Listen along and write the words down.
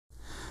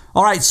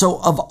All right, so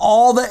of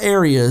all the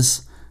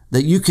areas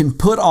that you can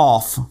put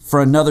off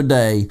for another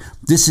day,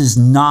 this is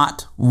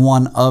not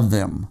one of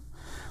them.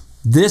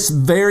 This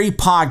very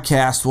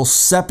podcast will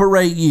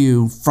separate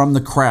you from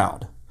the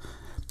crowd.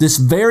 This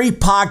very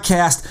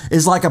podcast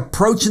is like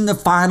approaching the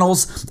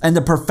finals and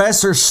the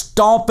professor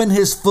stomping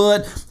his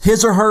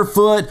or her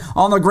foot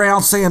on the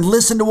ground saying,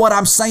 listen to what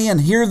I'm saying,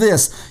 hear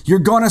this, you're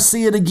going to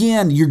see it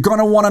again, you're going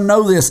to want to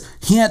know this,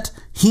 hint,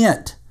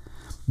 hint.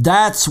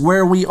 That's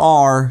where we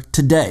are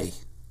today.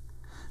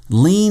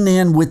 Lean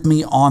in with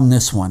me on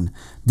this one.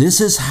 This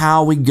is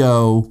how we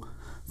go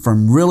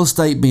from real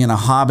estate being a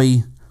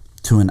hobby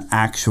to an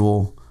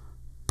actual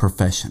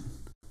profession.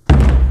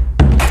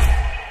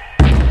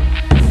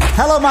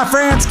 Hello, my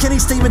friends. Kenny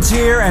Stevens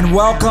here, and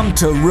welcome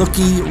to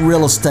Rookie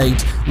Real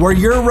Estate, where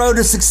your road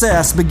to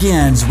success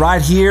begins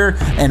right here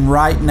and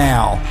right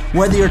now.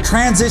 Whether you're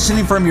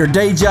transitioning from your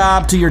day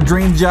job to your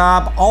dream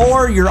job,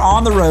 or you're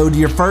on the road to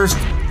your first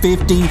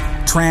 50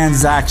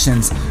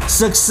 transactions.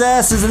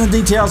 Success is in the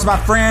details, my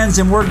friends,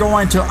 and we're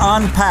going to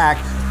unpack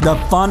the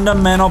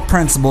fundamental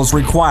principles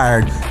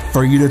required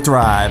for you to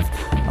thrive.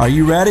 Are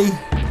you ready?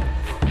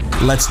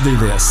 Let's do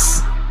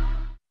this.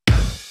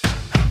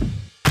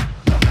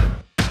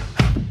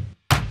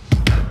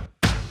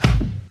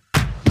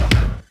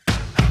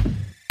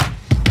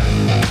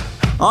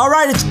 All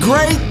right, it's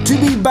great to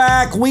be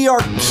back. We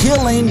are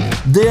killing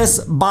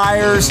this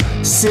buyers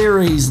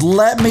series.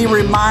 Let me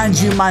remind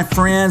you, my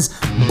friends,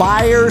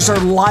 buyers are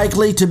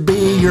likely to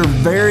be your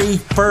very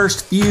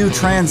first few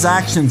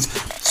transactions.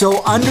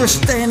 So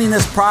understanding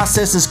this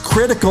process is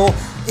critical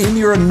in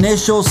your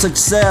initial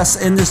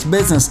success in this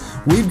business.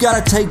 We've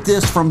got to take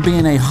this from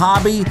being a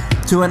hobby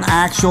to an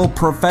actual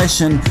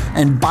profession,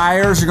 and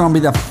buyers are going to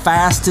be the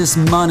fastest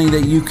money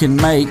that you can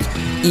make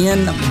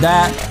in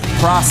that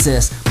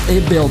process.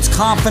 It builds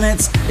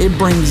confidence. It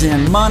brings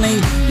in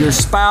money. Your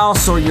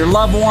spouse or your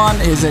loved one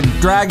is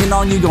dragging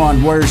on you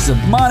going, where's the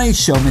money?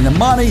 Show me the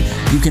money.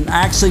 You can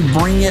actually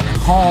bring it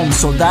home.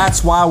 So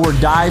that's why we're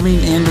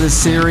diving into the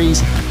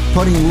series,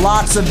 putting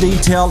lots of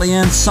detail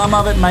in. Some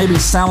of it maybe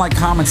sound like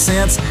common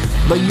sense,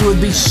 but you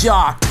would be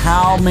shocked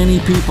how many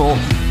people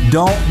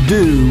don't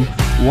do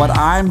what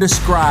I'm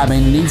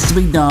describing needs to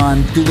be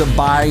done through the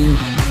buying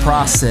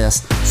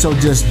process. So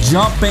just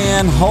jump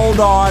in,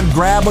 hold on,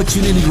 grab what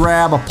you need to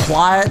grab,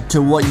 apply it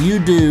to what you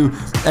do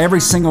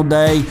every single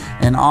day,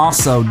 and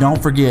also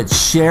don't forget,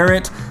 share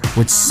it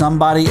with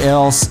somebody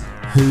else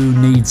who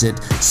needs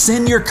it.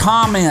 Send your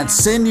comments,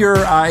 send your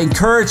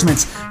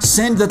encouragements,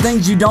 send the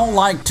things you don't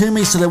like to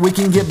me so that we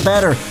can get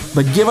better.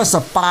 But give us a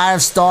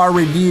 5-star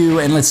review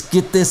and let's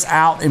get this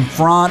out in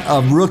front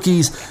of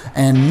rookies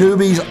and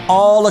newbies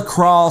all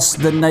across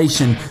the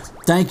nation.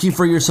 Thank you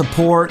for your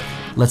support.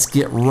 Let's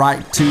get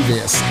right to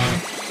this.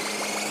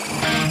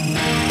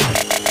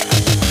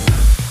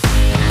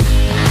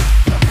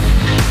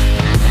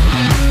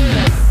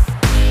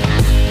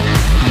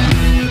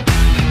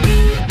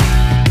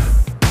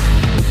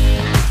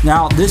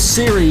 Now, this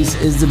series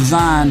is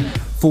designed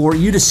for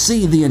you to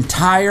see the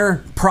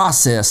entire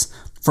process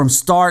from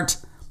start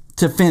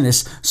to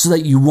finish so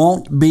that you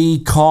won't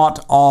be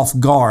caught off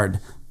guard.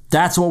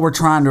 That's what we're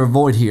trying to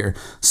avoid here.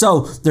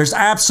 So there's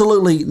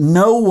absolutely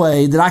no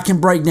way that I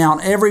can break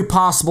down every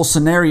possible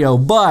scenario,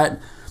 but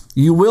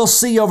you will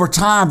see over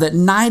time that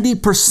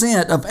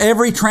 90% of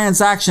every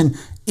transaction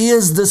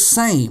is the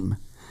same.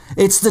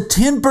 It's the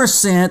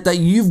 10% that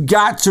you've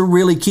got to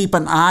really keep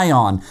an eye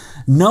on.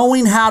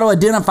 Knowing how to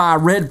identify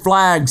red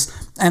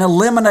flags and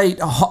eliminate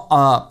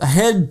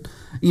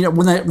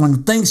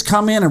when things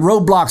come in and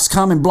roadblocks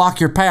come and block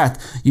your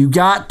path, you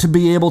got to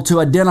be able to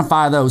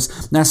identify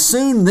those. Now,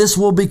 soon this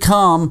will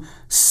become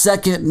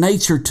second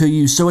nature to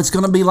you. So it's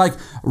going to be like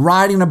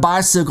riding a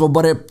bicycle.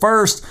 But at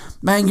first,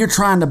 man, you're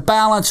trying to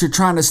balance, you're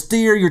trying to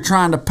steer, you're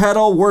trying to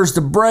pedal. Where's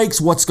the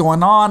brakes? What's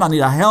going on? I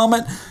need a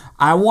helmet.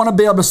 I want to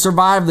be able to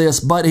survive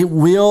this, but it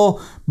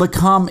will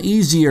become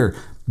easier.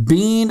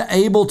 Being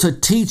able to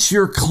teach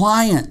your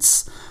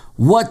clients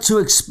what to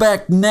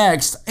expect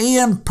next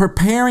and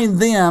preparing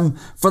them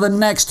for the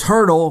next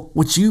hurdle,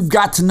 which you've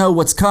got to know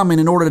what's coming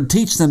in order to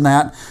teach them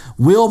that,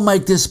 will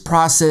make this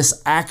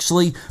process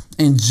actually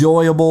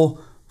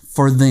enjoyable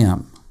for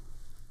them.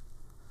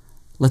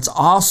 Let's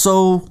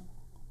also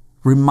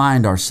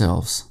remind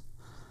ourselves,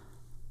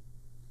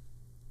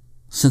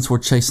 since we're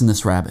chasing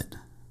this rabbit,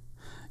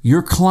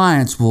 your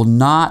clients will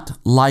not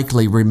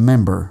likely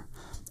remember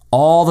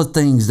all the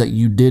things that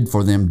you did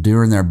for them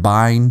during their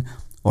buying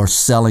or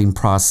selling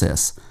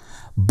process,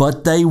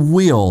 but they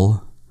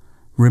will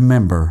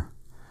remember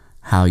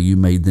how you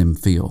made them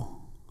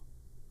feel.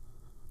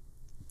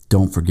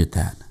 Don't forget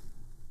that.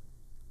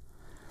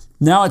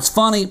 Now, it's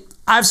funny,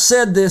 I've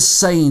said this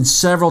saying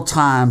several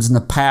times in the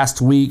past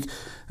week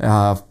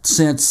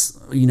since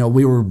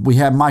we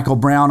had Michael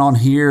Brown on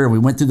here and we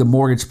went through the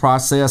mortgage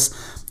process,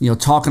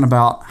 talking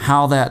about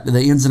how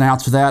the ins and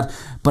outs of that.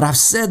 But I've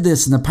said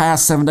this in the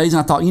past 7 days,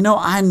 and I thought,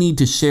 I need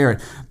to share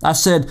it. I've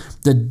said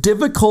the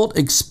difficult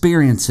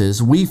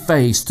experiences we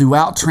face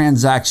throughout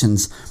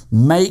transactions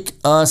make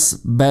us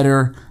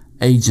better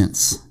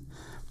agents.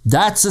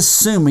 That's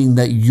assuming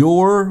that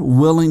you're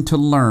willing to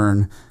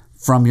learn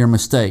from your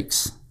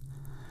mistakes.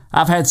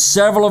 I've had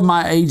several of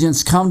my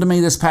agents come to me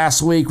this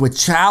past week with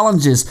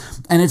challenges,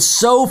 and it's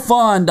so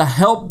fun to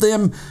help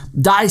them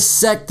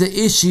dissect the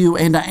issue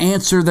and to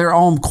answer their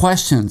own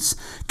questions.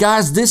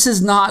 Guys, this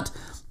is not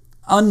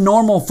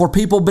unnormal for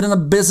people who've been in the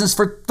business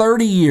for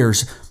 30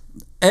 years.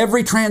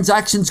 Every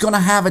transaction is going to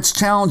have its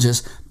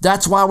challenges.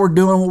 That's why we're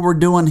doing what we're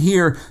doing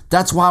here.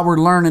 That's why we're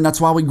learning.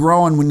 That's why we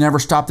grow, and we never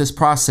stop this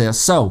process.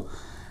 So,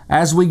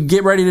 as we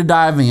get ready to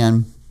dive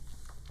in,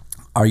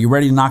 are you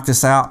ready to knock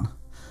this out?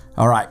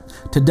 All right.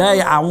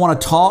 Today, I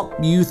want to talk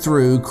you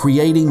through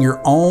creating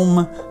your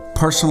own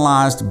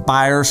personalized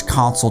buyer's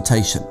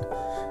consultation.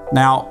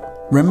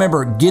 Now,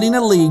 remember, getting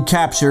a lead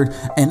captured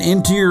and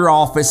into your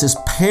office is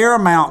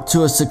paramount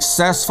to a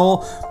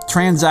successful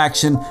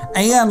transaction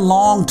and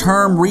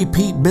long-term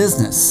repeat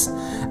business.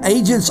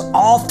 Agents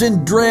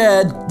often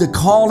dread the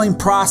calling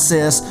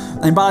process,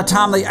 and by the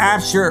time they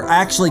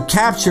actually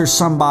capture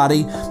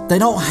somebody, they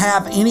don't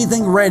have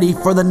anything ready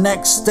for the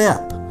next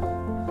step.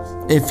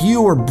 If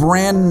you are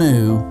brand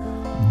new,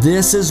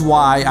 this is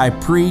why I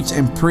preach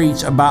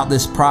about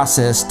this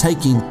process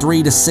taking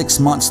 3 to 6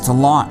 months to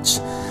launch.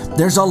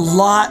 There's a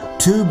lot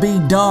to be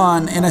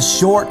done in a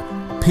short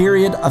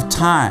period of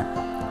time.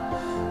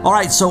 All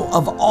right, so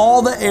of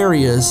all the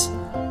areas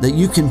that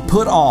you can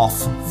put off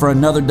for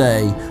another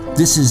day,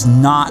 this is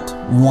not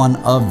one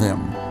of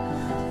them.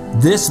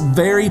 This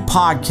very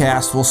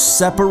podcast will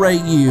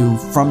separate you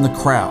from the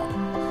crowd.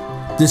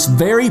 This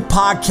very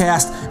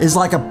podcast is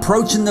like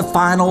approaching the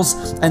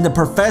finals and the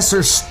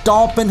professor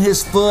stomping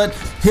his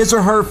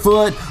or her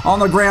foot on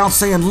the ground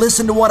saying,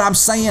 listen to what I'm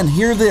saying,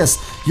 hear this,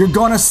 you're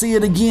going to see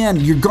it again,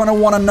 you're going to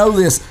want to know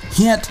this,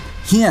 hint,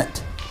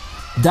 hint.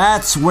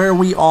 That's where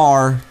we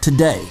are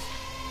today.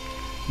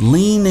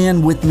 Lean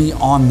in with me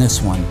on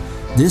this one.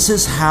 This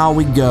is how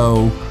we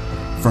go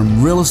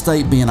from real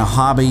estate being a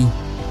hobby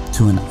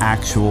to an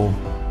actual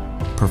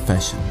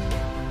profession.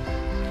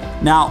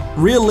 Now,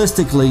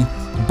 realistically,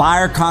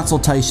 buyer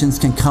consultations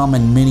can come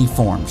in many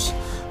forms,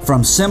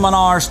 from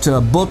seminars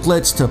to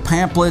booklets to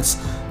pamphlets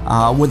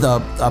with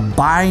a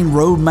buying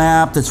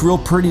roadmap that's real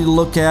pretty to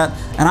look at.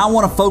 And I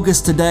want to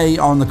focus today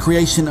on the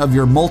creation of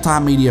your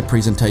multimedia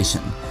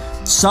presentation,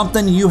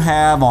 something you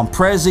have on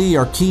Prezi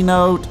or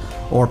Keynote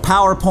or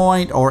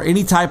PowerPoint or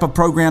any type of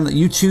program that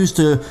you choose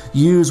to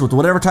use with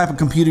whatever type of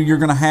computer you're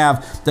going to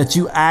have, that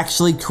you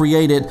actually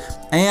created,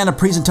 and a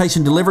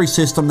presentation delivery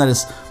system that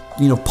is,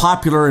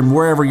 popular in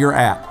wherever you're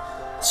at.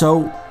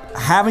 So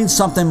having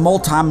something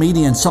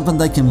multimedia and something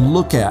they can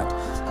look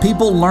at.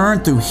 People learn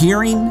through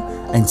hearing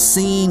and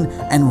seeing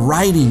and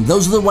writing.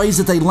 Those are the ways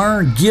that they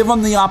learn. Give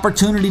them the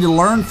opportunity to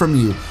learn from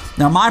you.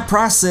 Now, my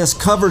process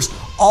covers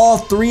all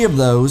three of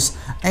those,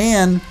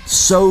 and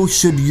so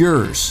should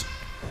yours.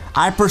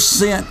 I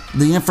present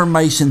the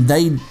information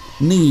they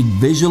need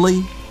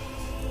visually,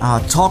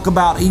 talk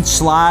about each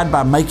slide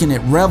by making it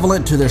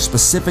relevant to their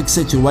specific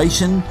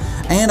situation,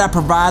 and I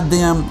provide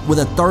them with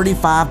a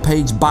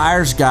 35-page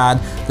buyer's guide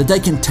that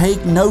they can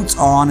take notes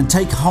on and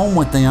take home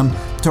with them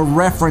to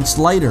reference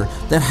later,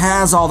 that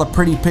has all the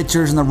pretty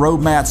pictures and the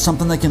roadmap,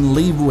 something they can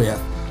leave with.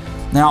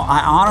 Now, I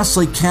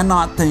honestly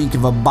cannot think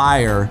of a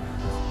buyer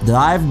that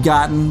I've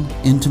gotten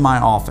into my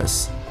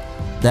office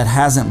that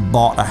hasn't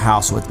bought a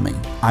house with me.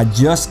 I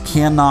just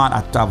cannot.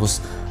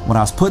 When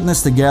I was putting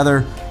this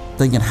together,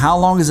 thinking how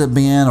long has it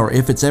been, or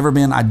if it's ever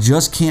been, I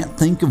just can't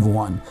think of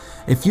one.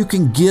 If you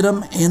can get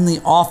them in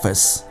the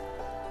office,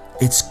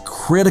 it's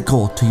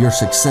critical to your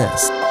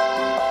success.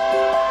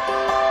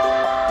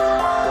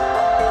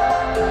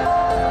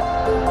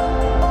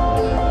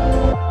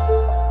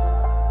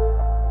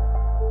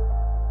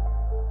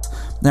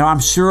 Now, I'm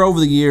sure over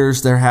the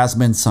years there has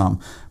been some,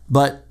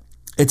 but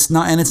it's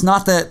not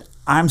that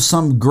I'm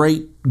some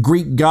great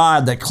Greek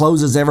god that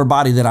closes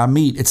everybody that I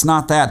meet. It's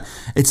not that.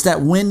 It's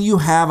that when you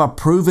have a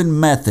proven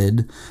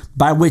method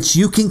by which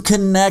you can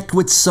connect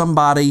with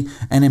somebody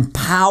and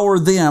empower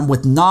them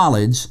with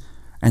knowledge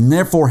and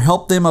therefore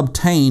help them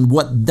obtain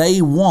what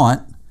they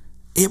want,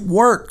 it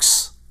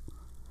works.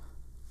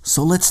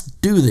 So let's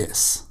do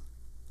this.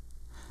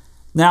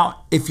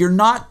 Now, if you're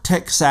not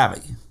tech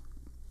savvy,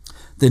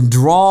 then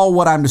draw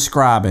what I'm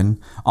describing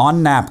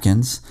on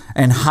napkins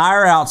and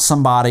hire out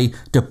somebody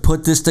to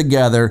put this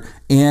together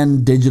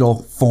in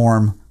digital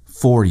form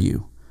for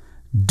you.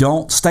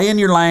 Don't stay in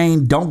your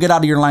lane. Don't get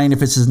out of your lane if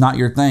this is not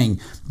your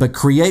thing. But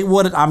create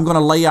what I'm going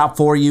to lay out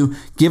for you,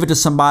 give it to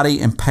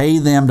somebody, and pay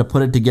them to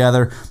put it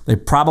together. They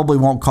probably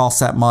won't cost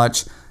that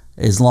much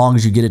as long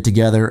as you get it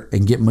together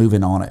and get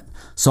moving on it.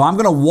 So I'm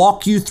going to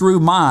walk you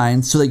through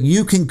mine so that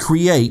you can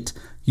create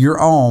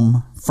your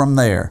own from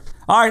there.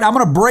 All right, I'm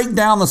going to break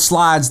down the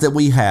slides that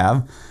we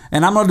have,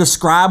 and I'm going to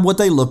describe what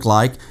they look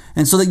like,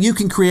 and so that you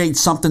can create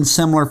something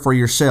similar for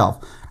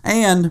yourself,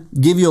 and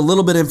give you a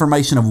little bit of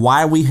information of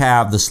why we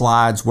have the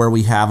slides where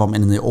we have them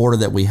and in the order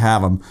that we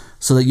have them,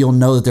 so that you'll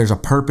know that there's a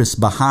purpose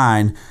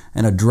behind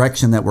and a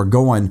direction that we're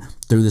going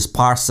through this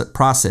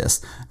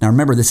process. Now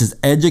remember, this is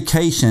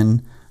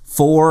education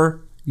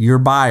for your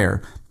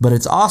buyer. but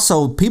it's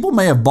also, people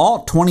may have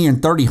bought 20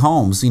 and 30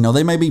 homes.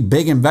 They may be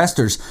big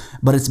investors,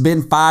 but it's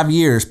been 5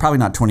 years, probably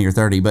not 20 or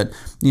 30, but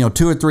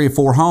 2 or 3 or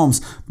 4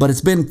 homes, but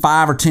it's been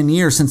 5 or 10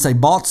 years since they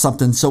bought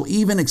something. So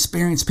even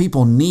experienced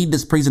people need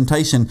this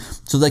presentation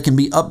so they can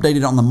be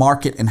updated on the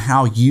market and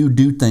how you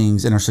do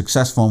things and are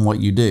successful in what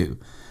you do.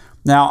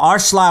 Now, our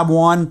slide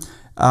 1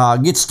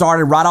 gets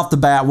started right off the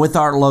bat with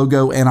our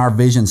logo and our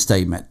vision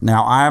statement.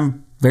 Now,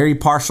 I'm very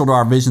partial to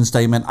our vision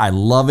statement. I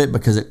love it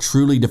because it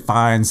truly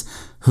defines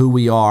who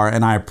we are.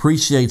 And I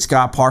appreciate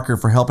Scott Parker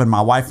for helping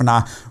my wife and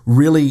I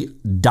really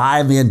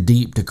dive in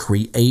deep to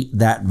create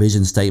that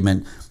vision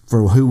statement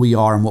for who we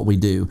are and what we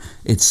do.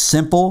 It's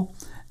simple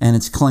and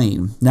it's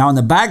clean. Now, in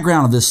the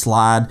background of this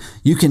slide,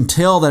 you can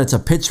tell that it's a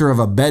picture of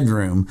a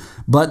bedroom,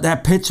 but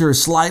that picture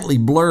is slightly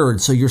blurred.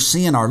 So you're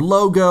seeing our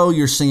logo,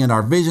 you're seeing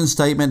our vision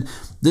statement.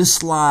 This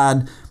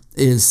slide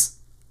is,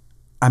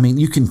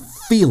 you can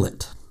feel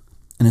it.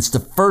 And it's the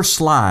first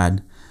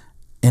slide,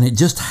 and it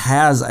just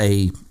has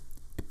a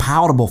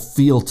palatable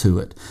feel to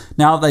it.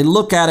 Now, they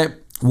look at it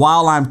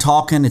while I'm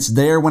talking. It's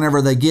there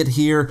whenever they get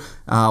here.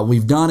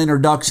 We've done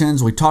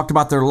introductions. We talked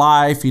about their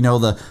life,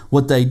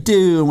 what they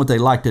do and what they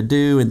like to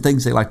do and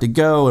things they like to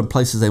go and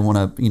places they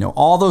want to,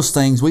 all those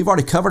things. We've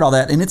already covered all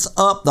that, and it's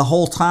up the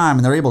whole time,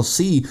 and they're able to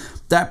see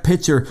that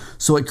picture,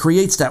 so it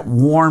creates that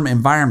warm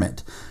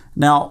environment.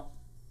 Now,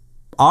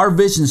 our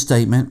vision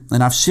statement,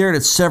 and I've shared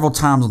it several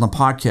times on the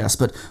podcast,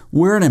 but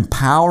we're an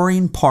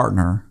empowering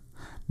partner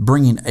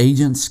bringing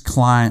agents,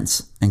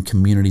 clients, and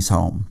communities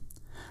home.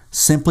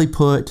 Simply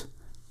put,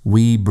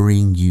 we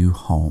bring you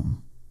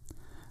home.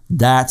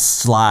 That's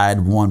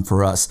slide 1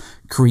 for us.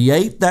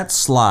 Create that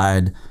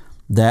slide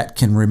that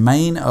can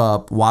remain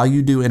up while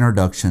you do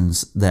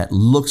introductions, that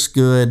looks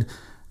good,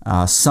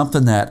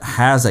 something that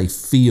has a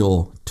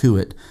feel to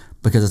it,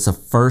 because it's a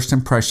first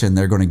impression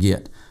they're going to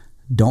get.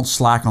 Don't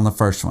slack on the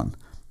first one.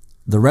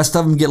 The rest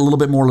of them get a little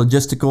bit more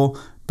logistical,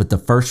 but the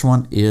first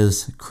one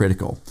is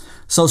critical.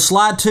 So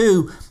slide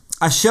 2,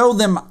 I showed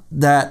them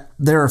that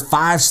there are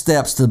 5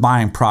 steps to the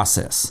buying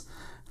process.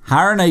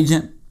 Hire an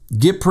agent,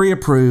 get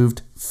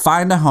pre-approved,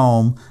 find a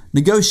home,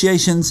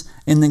 negotiations,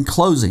 and then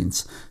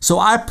closings. So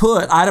I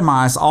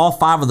itemized all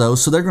 5 of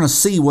those, so they're going to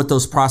see what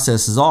those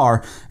processes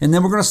are, and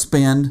then we're going to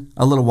spend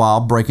a little while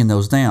breaking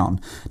those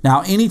down.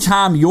 Now,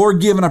 anytime you're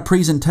giving a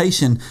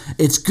presentation,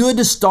 it's good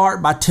to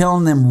start by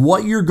telling them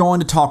what you're going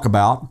to talk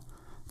about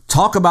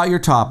your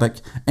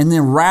topic, and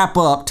then wrap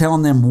up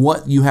telling them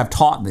what you have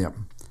taught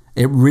them.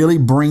 It really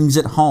brings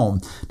it home.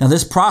 Now,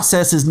 this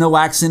process is no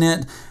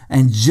accident,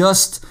 and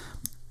it's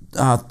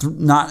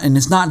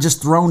not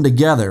just thrown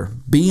together.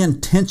 Be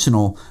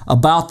intentional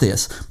about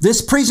this.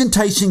 This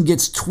presentation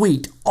gets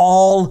tweaked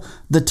all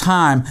the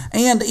time,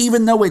 and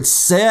even though it's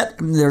set,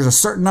 there's a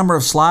certain number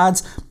of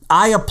slides,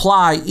 I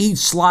apply each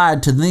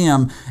slide to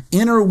them,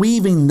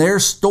 interweaving their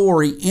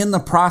story in the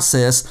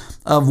process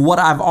of what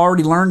I've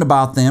already learned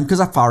about them, because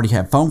I've already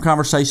had phone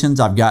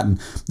conversations, I've gotten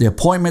the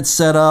appointments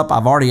set up,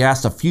 I've already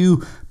asked a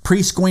few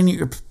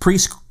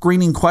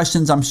pre-screening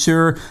questions. I'm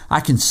sure I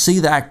can see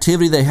the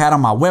activity they had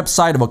on my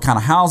website of what kind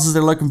of houses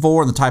they're looking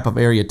for and the type of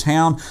area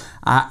town.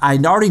 I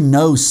already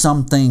know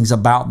some things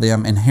about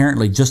them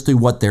inherently just through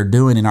what they're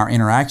doing in our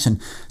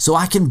interaction, so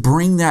I can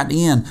bring that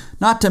in.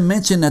 Not to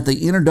mention that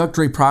the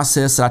introductory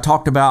process that I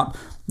talked about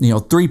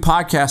 3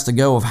 podcasts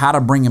ago of how to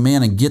bring them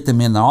in and get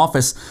them in the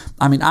office.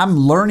 I'm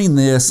learning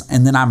this,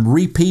 and then I'm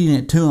repeating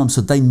it to them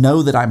so they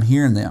know that I'm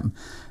hearing them.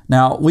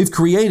 Now, we've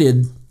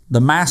created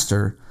the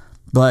master,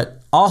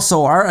 but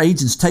also our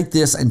agents take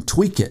this and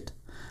tweak it.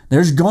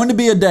 There's going to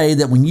be a day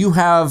that when you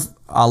have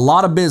a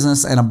lot of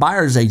business and a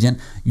buyer's agent,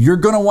 you're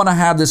going to want to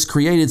have this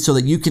created so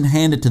that you can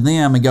hand it to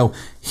them and go,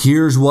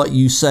 here's what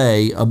you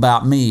say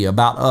about me,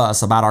 about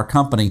us, about our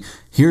company.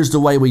 Here's the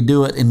way we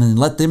do it, and then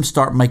let them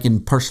start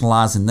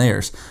personalizing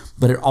theirs.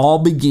 But it all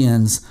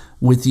begins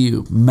with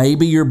you.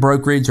 Maybe your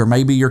brokerage or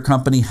maybe your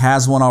company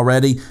has one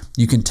already.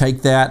 You can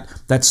take that.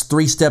 That's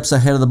 3 steps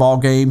ahead of the ball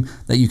game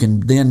that you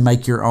can then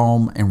make your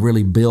own and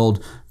really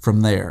build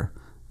from there.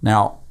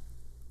 Now,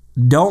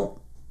 don't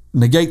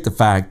negate the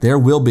fact there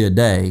will be a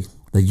day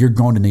that you're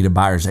going to need a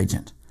buyer's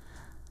agent.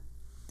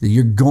 That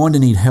you're going to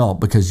need help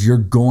because you're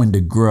going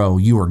to grow.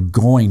 You are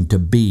going to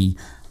be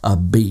a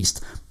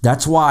beast.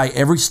 That's why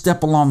every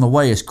step along the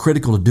way is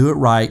critical to do it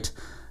right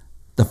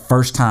the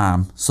first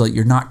time, so that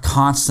you're not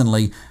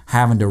constantly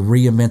having to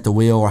reinvent the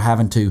wheel or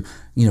having to,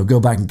 go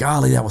back and,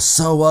 golly, that was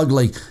so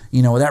ugly.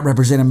 That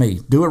represented me.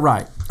 Do it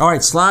right. All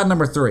right, slide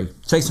number 3.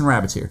 Chasing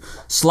rabbits here.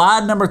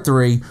 Slide number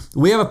 3,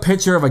 we have a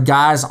picture of a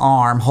guy's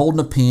arm holding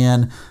a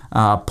pen,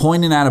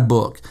 pointing at a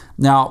book.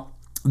 Now,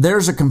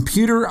 there's a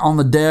computer on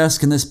the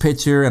desk in this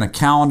picture and a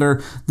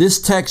calendar. This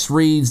text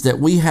reads that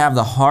we have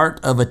the heart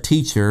of a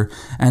teacher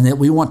and that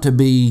we want to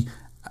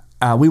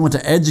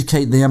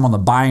educate them on the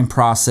buying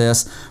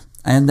process,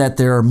 and that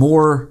there are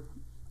more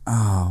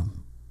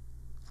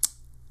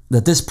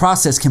that this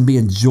process can be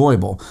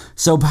enjoyable.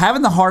 So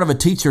having the heart of a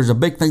teacher is a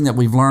big thing that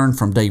we've learned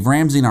from Dave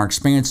Ramsey in our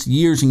experience,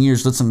 years and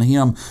years listening to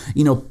him.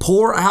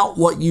 Pour out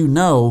what you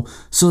know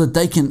so that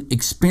they can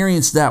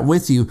experience that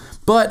with you.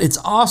 But it's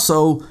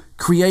also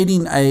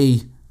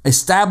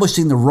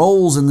establishing the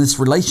roles in this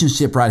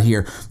relationship right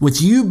here,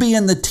 with you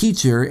being the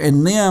teacher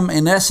and them,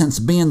 in essence,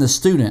 being the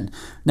student.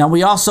 Now,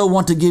 we also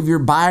want to give your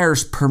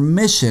buyers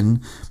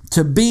permission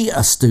to be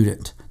a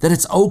student, that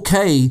it's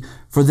okay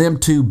for them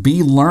to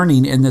be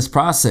learning in this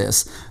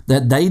process,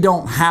 that they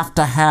don't have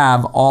to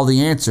have all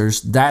the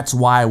answers. That's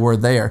why we're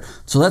there.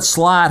 So that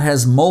slide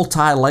has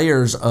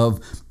multi-layers of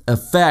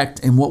effect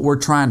in what we're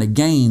trying to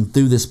gain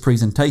through this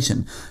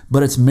presentation.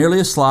 But it's merely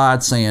a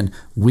slide saying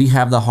we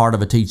have the heart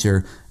of a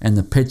teacher, and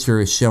the picture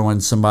is showing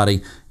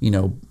somebody,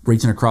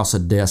 reaching across a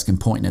desk and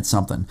pointing at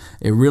something.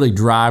 It really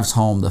drives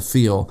home the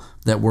feel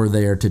that we're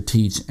there to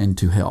teach and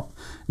to help.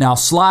 Now,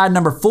 slide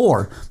number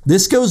 4,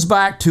 this goes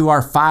back to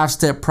our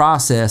 5-step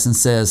process and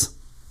says,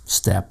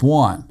 step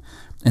 1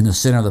 in the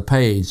center of the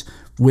page,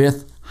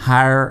 with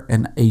hire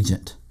an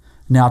agent.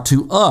 Now,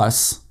 to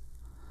us,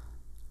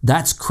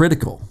 that's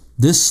critical.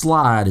 This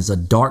slide is a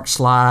dark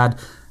slide.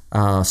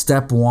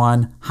 Step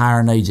 1, hire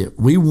an agent.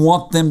 We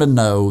want them to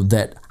know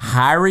that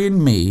hiring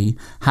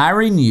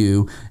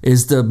you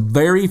is the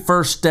very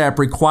first step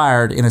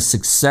required in a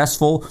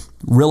successful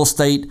real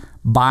estate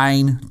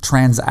buying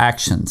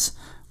transactions.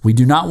 We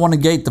do not want to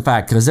gate the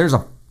fact, because there's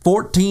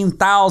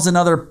 14,000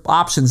 other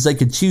options they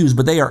could choose,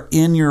 but they are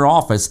in your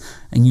office,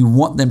 and you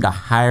want them to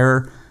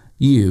hire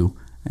you,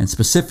 and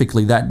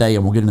specifically that day,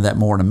 and we'll get into that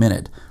more in a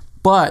minute.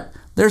 But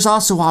there's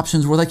also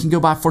options where they can go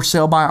by for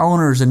sale by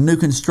owners and new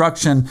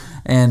construction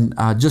and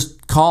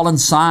just calling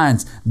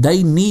signs.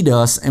 They need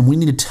us, and we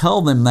need to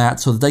tell them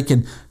that so that they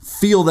can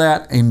feel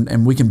that,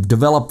 and we can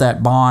develop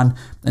that bond,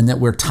 and that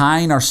we're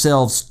tying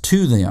ourselves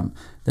to them,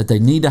 that they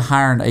need to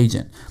hire an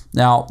agent.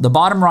 Now, the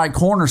bottom right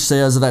corner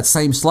says of that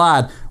same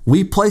slide,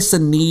 we place the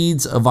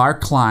needs of our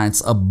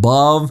clients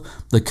above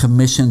the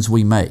commissions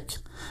we make.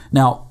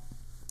 Now,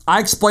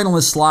 I explain on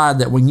this slide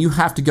that when you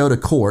have to go to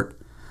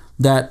court,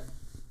 that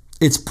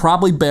it's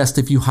probably best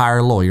if you hire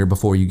a lawyer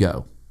before you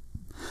go.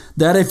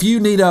 That if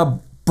you need a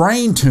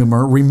brain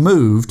tumor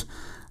removed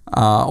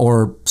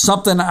or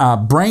something,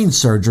 brain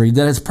surgery,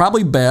 that it's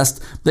probably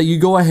best that you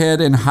go ahead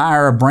and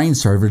hire a brain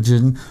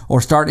surgeon or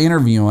start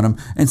interviewing them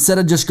instead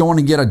of just going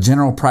to get a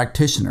general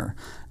practitioner.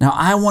 Now,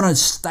 I want to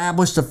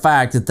establish the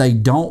fact that they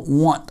don't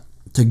want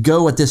to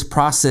go at this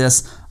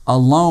process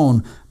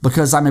alone,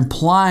 because I'm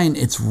implying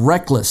it's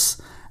reckless.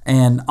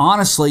 And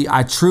honestly,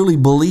 I truly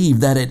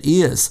believe that it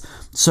is.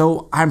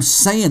 So I'm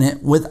saying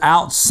it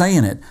without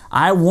saying it.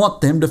 I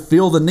want them to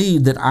feel the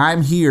need that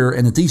I'm here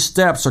and that these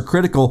steps are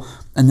critical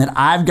and that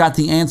I've got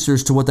the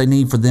answers to what they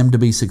need for them to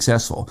be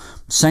successful.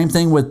 Same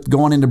thing with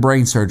going into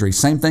brain surgery.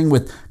 Same thing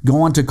with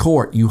going to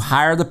court. You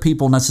hire the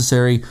people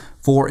necessary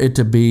for it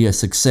to be a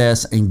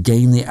success and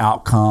gain the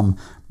outcome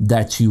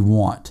that you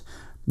want.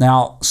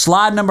 Now,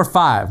 slide number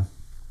 5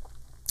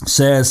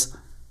 says,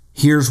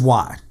 here's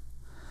why.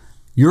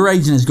 Your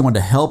agent is going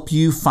to help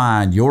you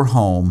find your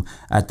home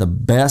at the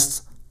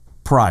best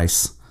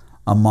price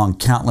among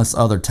countless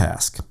other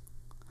tasks.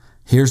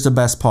 Here's the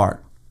best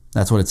part.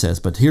 That's what it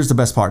says. But here's the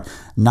best part.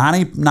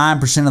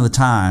 99% of the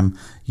time,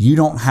 you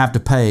don't have to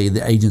pay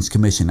the agent's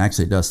commission.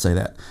 Actually, it does say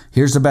that.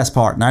 Here's the best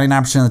part.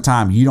 99% of the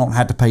time, you don't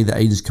have to pay the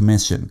agent's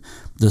commission.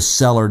 The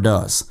seller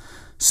does.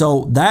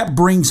 So that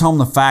brings home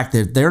the fact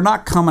that they're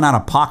not coming out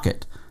of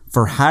pocket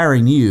for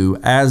hiring you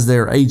as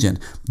their agent.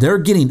 They're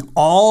getting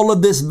all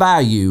of this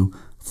value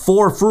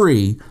for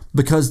free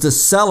because the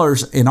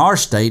sellers in our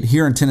state,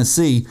 here in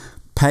Tennessee,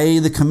 pay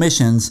the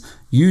commissions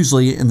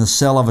usually in the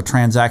sale of a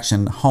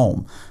transaction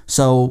home.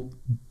 So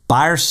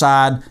buyer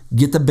side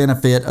get the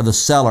benefit of the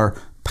seller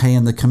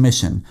paying the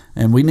commission,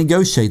 and we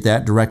negotiate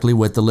that directly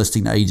with the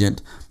listing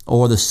agent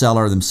or the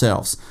seller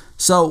themselves.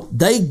 So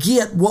they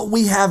get what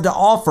we have to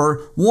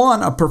offer,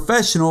 one, a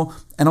professional,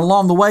 and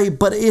along the way,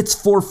 but it's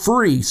for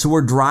free. So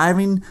we're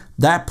driving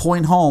that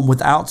point home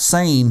without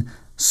saying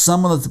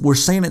we're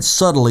saying it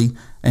subtly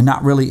and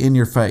not really in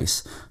your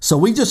face. So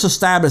we just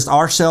established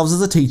ourselves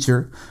as a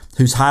teacher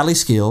who's highly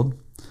skilled.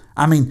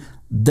 I mean,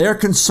 their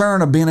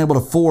concern of being able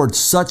to afford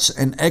such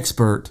an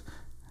expert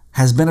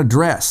has been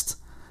addressed.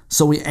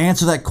 So we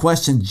answer that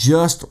question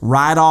just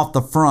right off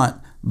the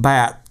front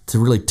bat to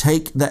really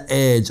take the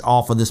edge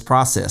off of this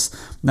process.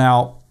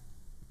 Now,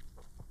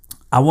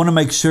 I want to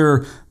make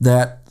sure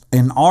that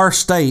in our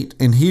state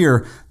and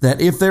here, that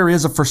if there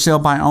is a for sale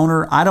by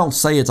owner, I don't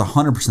say it's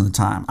 100% of the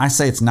time. I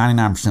say it's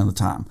 99% of the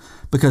time,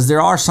 because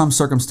there are some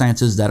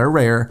circumstances that are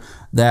rare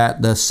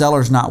that the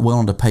seller's not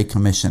willing to pay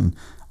commission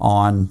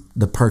on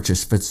the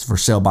purchase if it's for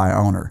sale by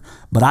owner.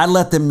 But I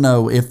let them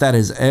know if that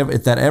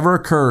ever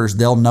occurs,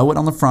 they'll know it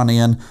on the front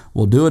end.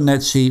 We'll do a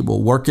net sheet.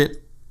 We'll work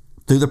it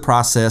through the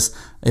process.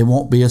 It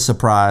won't be a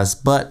surprise,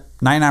 but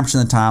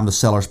 99% of the time the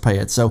sellers pay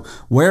it. So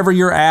wherever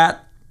you're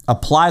at,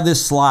 apply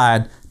this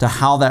slide to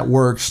how that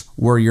works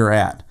where you're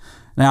at.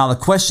 Now, the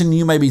question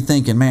you may be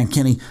thinking, man,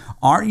 Kenny,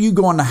 aren't you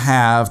going to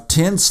have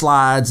 10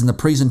 slides in the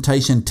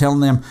presentation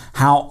telling them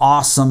how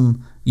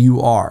awesome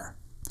you are?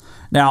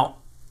 Now,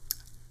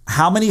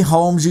 how many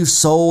homes you've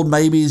sold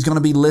maybe is going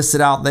to be listed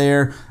out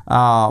there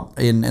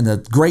in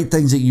the great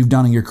things that you've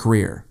done in your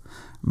career.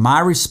 My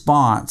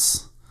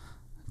response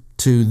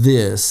to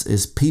this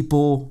is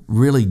people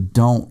really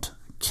don't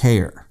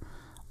care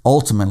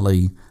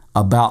ultimately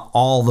about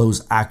all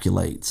those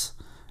accolades.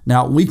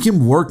 Now, we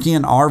can work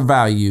in our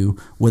value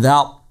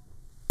without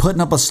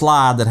putting up a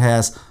slide that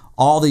has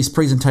all these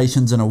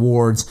presentations and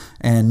awards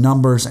and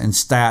numbers and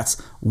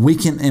stats. We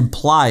can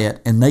imply it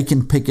and they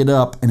can pick it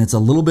up, and it's a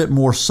little bit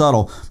more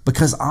subtle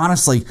because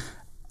honestly,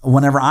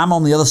 whenever I'm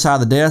on the other side of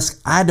the desk,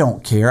 I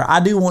don't care. I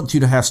do want you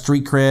to have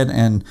street cred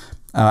and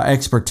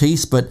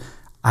expertise, but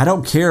I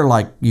don't care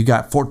like you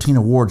got 14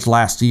 awards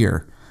last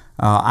year.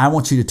 I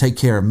want you to take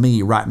care of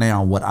me right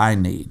now, what I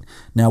need.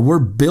 Now, we're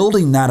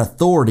building that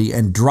authority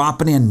and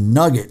dropping in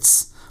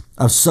nuggets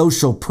of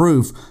social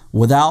proof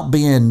without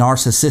being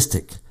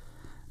narcissistic.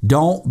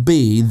 Don't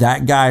be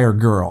that guy or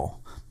girl.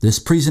 This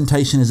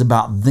presentation is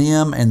about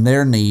them and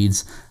their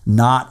needs,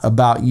 not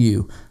about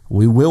you.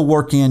 We will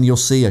work in, you'll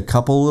see a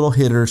couple little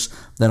hitters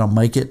that'll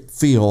make it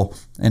feel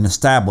and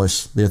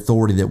establish the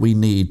authority that we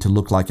need to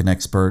look like an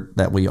expert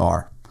that we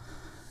are.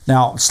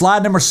 Now,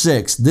 slide number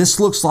 6, this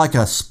looks like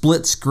a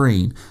split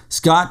screen.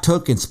 Scott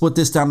took and split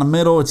this down the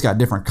middle. It's got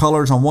different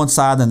colors on one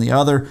side than the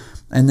other.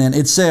 And then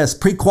it says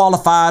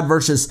pre-qualified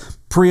versus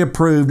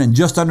pre-approved. And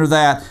just under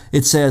that,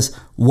 it says,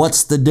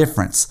 what's the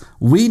difference?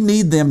 We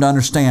need them to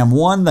understand,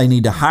 1, they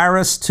need to hire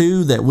us.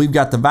 2, that we've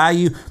got the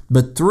value.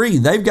 But 3,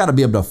 they've got to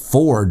be able to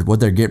afford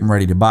what they're getting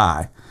ready to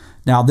buy.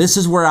 Now, this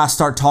is where I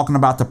start talking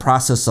about the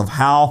process of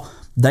how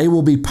they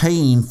will be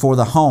paying for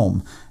the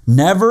home.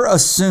 Never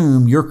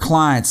assume your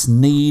clients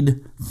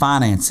need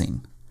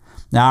financing.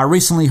 Now, I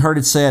recently heard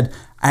it said,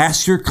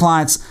 ask your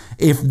clients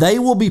if they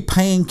will be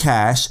paying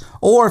cash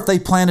or if they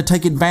plan to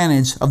take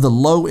advantage of the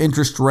low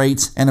interest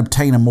rates and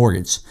obtain a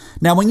mortgage.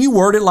 Now, when you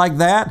word it like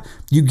that,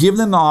 you give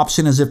them the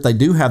option as if they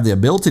do have the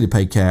ability to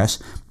pay cash,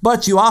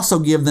 but you also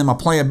give them a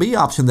plan B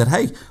option that,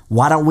 hey,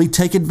 why don't we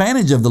take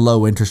advantage of the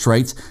low interest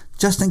rates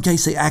just in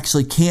case they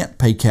actually can't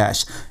pay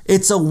cash?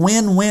 It's a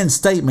win-win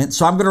statement,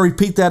 so I'm going to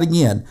repeat that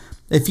again.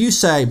 If you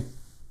say,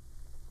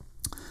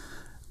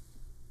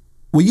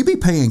 will you be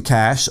paying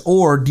cash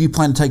or do you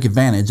plan to take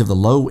advantage of the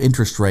low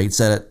interest rates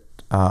that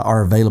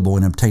are available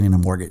in obtaining a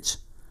mortgage?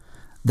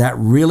 That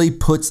really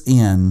puts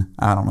in,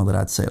 I don't know that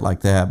I'd say it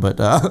like that, but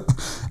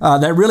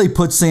that really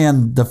puts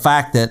in the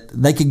fact that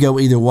they could go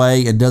either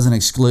way and doesn't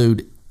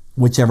exclude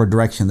whichever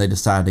direction they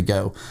decide to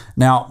go.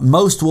 Now,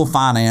 most will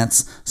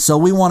finance, so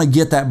we want to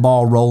get that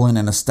ball rolling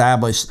and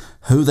establish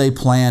who they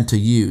plan to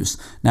use.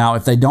 Now,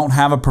 if they don't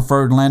have a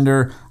preferred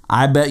lender,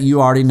 I bet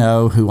you already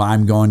know who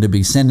I'm going to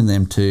be sending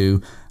them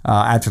to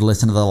after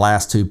listening to the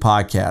last 2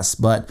 podcasts.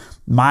 But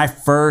my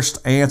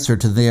first answer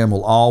to them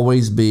will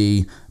always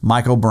be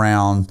Michael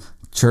Brown,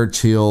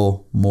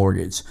 Churchill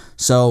Mortgage.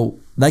 So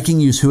they can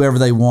use whoever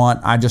they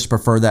want. I just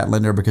prefer that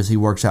lender because he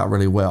works out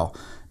really well.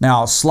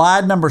 Now,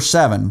 slide number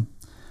 7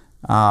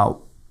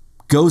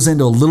 goes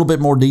into a little bit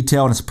more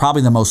detail, and it's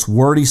probably the most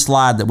wordy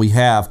slide that we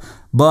have,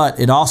 but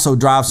it also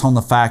drives home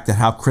the fact that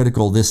how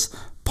critical this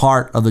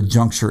part of the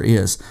juncture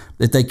is.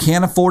 If they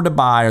can't afford to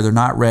buy or they're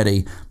not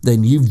ready,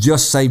 then you've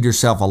just saved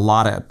yourself a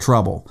lot of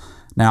trouble.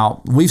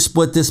 Now, we've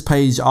split this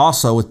page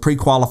also with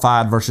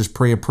pre-qualified versus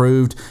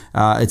pre-approved.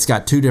 It's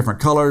got 2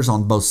 different colors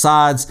on both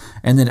sides,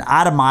 and then it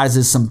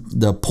itemizes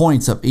the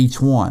points of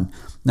each one.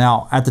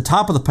 Now, at the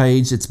top of the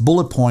page, it's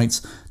bullet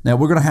points. Now,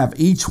 we're going to have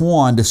each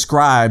one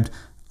described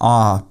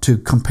to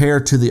compare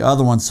to the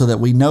other one so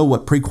that we know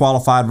what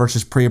pre-qualified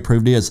versus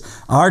pre-approved is.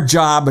 Our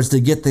job is to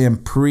get them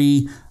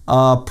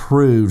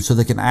pre-approved so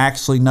they can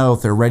actually know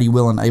if they're ready,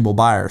 willing, able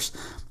buyers.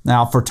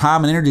 Now, for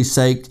time and energy's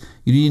sake,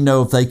 you need to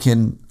know if they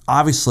can,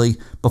 obviously,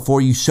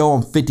 before you show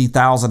them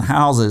 50,000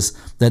 houses,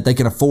 that they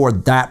can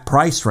afford that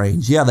price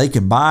range. Yeah, they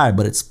can buy,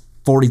 but it's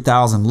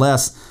 40,000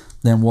 less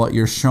than what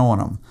you're showing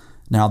them.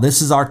 Now,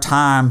 this is our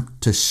time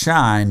to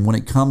shine when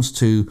it comes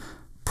to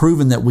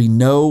proving that we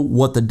know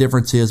what the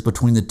difference is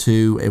between the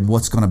two and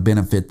what's going to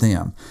benefit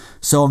them.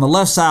 So on the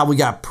left side, we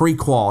got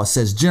pre-qual. It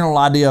says general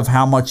idea of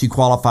how much you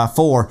qualify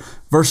for,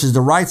 versus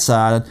the right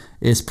side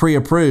is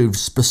pre-approved,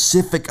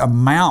 specific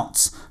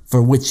amounts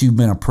for which you've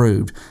been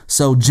approved.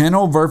 So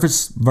general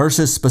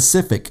versus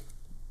specific.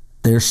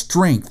 There's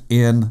strength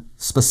in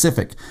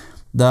specific.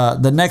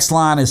 The next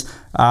line is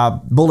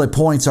bullet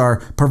points are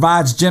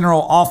provides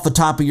general off the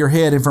top of your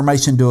head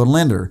information to a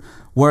lender,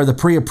 where the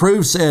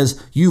pre-approved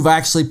says you've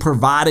actually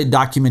provided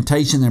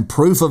documentation and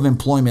proof of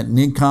employment and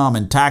income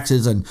and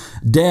taxes and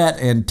debt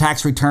and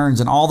tax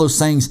returns and all those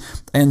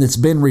things, and it's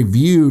been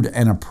reviewed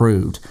and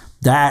approved.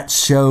 That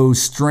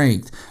shows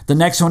strength. The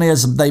next one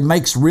is they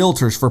makes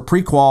realtors for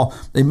pre-qual.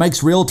 They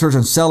makes realtors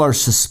and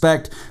sellers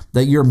suspect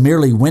that you're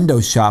merely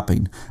window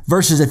shopping,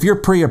 versus if you're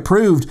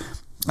pre-approved,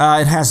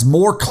 it has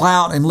more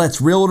clout and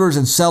lets realtors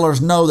and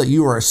sellers know that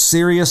you are a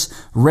serious,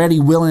 ready,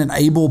 willing, and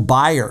able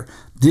buyer.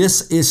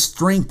 This is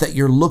strength that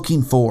you're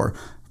looking for.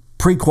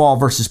 pre-qual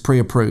versus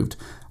pre-approved.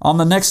 On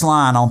the next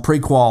line on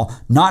pre-qual,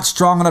 not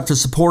strong enough to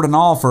support an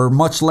offer,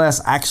 much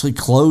less actually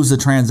close the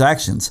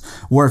transactions.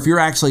 Where if you're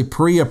actually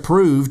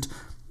pre-approved,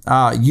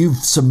 you've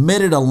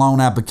submitted a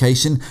loan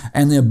application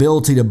and the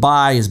ability to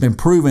buy has been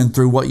proven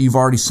through what you've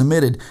already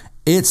submitted.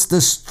 It's the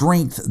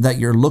strength that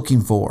you're looking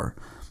for.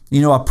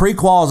 You know, a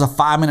pre-qual is a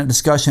 5-minute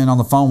discussion on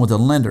the phone with a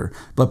lender,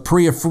 but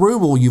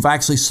pre-approval, you've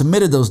actually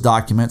submitted those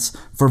documents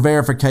for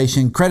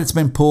verification. Credit's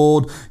been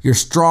pulled. You're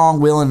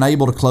strong, willing, and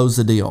able to close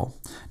the deal.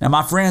 Now,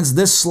 my friends,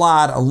 this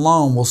slide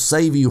alone will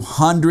save you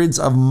hundreds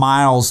of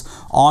miles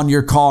on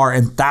your car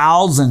and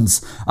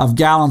thousands of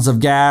gallons of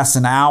gas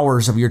and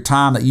hours of your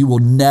time that you will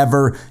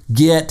never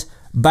get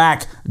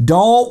back.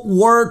 Don't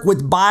work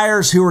with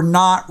buyers who are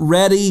not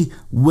ready,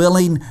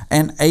 willing,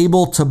 and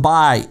able to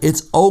buy.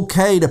 It's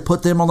okay to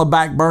put them on the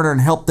back burner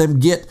and help them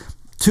get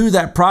to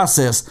that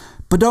process,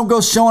 but don't go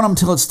showing them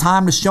until it's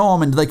time to show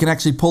them and they can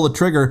actually pull the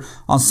trigger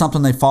on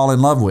something they fall in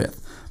love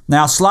with.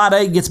 Now, slide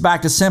 8 gets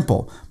back to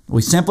simple.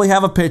 We simply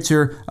have a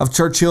picture of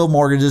Churchill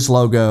Mortgage's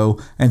logo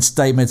and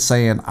statements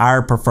saying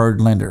our preferred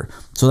lender.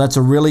 So that's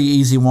a really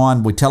easy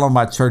one. We tell them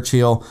about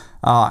Churchill.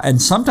 And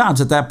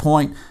sometimes at that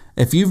point,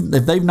 if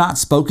they've not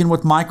spoken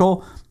with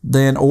Michael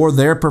or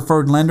their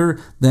preferred lender,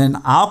 then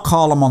I'll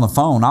call them on the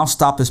phone. I'll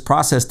stop this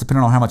process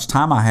depending on how much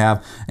time I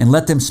have and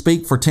let them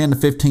speak for 10 to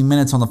 15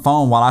 minutes on the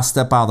phone while I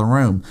step out of the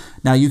room.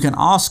 Now, you can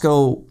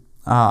also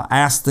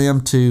ask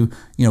them to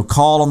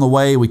call on the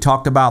way. We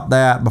talked about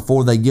that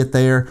before they get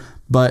there.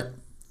 But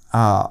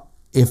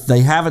if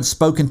they haven't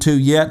spoken to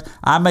yet,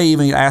 I may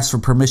even ask for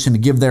permission to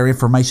give their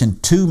information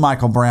to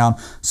Michael Brown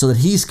so that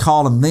he's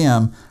calling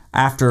them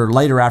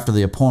later after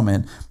the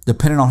appointment.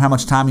 Depending on how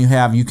much time you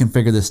have, you can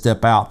figure this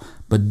step out,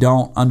 but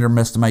don't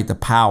underestimate the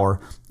power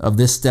of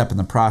this step in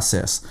the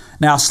process.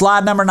 Now,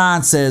 slide number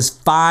 9 says,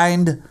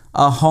 find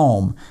a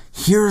home.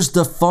 Here's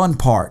the fun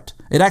part.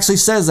 It actually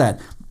says that.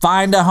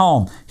 Find a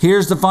home.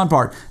 Here's the fun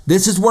part.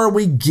 This is where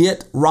we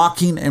get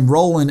rocking and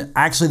rolling.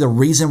 Actually, the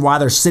reason why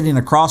they're sitting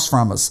across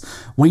from us.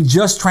 We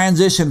just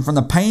transitioned from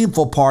the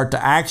painful part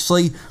to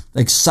actually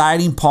the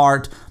exciting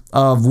part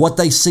of what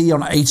they see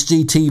on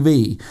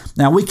HGTV.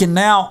 Now, we can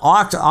now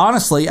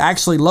honestly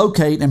actually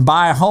locate and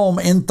buy a home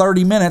in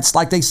 30 minutes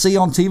like they see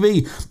on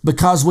TV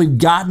because we've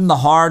gotten the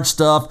hard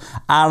stuff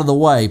out of the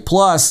way.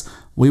 Plus,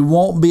 we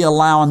won't be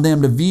allowing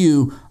them to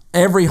view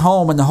every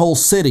home in the whole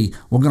city.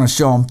 We're going to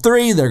show them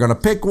 3. They're going to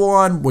pick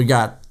one. We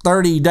got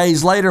 30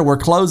 days later. We're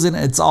closing.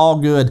 It's all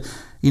good.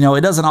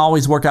 It doesn't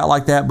always work out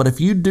like that. But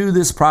if you do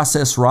this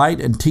process right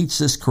and teach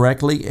this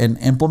correctly and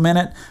implement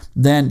it,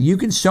 then you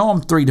can show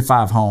them 3 to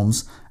 5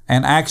 homes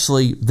and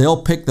actually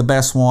they'll pick the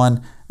best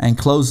one and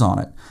close on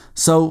it.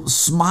 So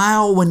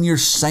smile when you're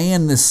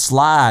saying this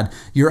slide.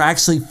 You're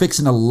actually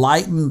fixing to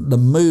lighten the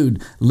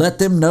mood. Let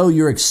them know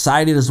you're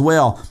excited as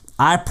well.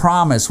 I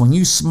promise when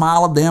you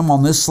smile at them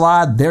on this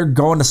slide, they're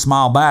going to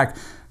smile back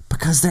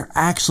because they're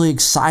actually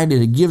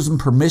excited. It gives them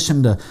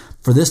permission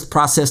for this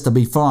process to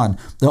be fun.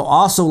 They'll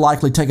also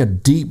likely take a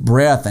deep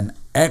breath and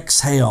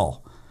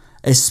exhale,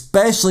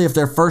 especially if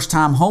they're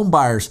first-time home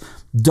buyers.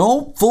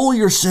 Don't fool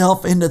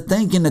yourself into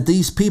thinking that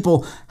these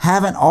people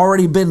haven't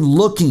already been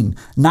looking.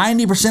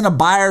 90% of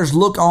buyers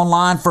look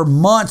online for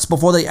months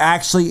before they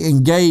actually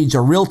engage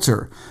a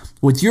realtor.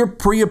 With your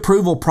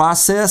pre-approval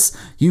process,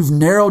 you've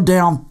narrowed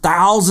down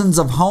thousands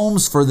of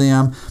homes for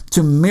them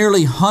to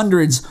merely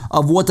hundreds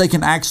of what they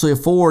can actually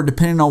afford,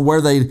 depending on where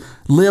they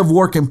live,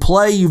 work, and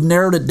play. You've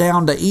narrowed it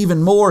down to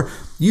even more.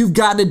 You've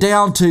gotten it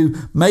down to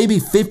maybe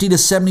 50 to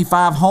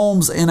 75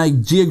 homes in a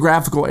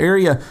geographical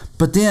area,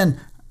 but then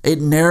it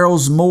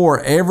narrows more.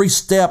 Every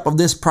step of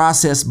this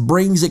process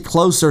brings it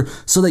closer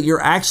so that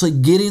you're actually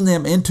getting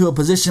them into a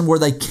position where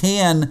they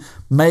can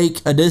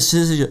make a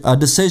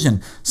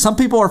decision. Some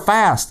people are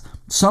fast.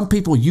 Some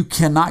people you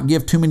cannot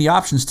give too many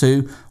options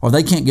to, or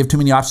they can't give too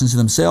many options to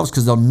themselves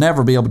because they'll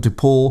never be able to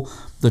pull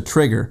the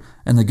trigger.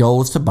 And the goal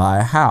is to buy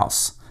a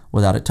house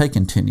without it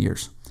taking 10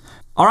 years.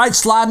 All right,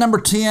 slide number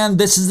 10.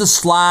 This is the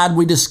slide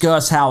we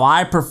discuss how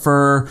I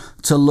prefer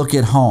to look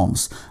at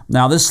homes.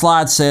 Now, this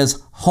slide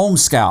says Home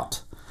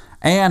Scout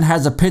and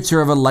has a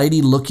picture of a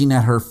lady looking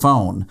at her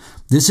phone.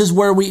 This is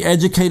where we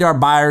educate our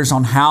buyers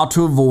on how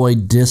to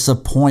avoid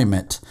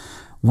disappointment.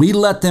 We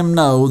let them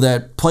know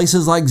that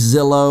places like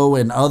Zillow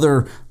and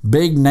other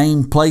big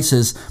name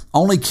places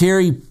only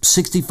carry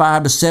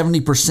 65 to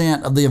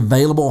 70% of the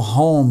available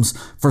homes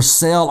for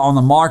sale on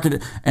the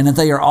market, and that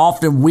they are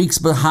often weeks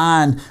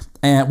behind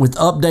with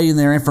updating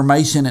their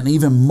information, and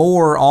even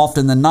more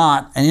often than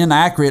not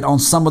inaccurate on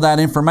some of that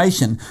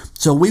information.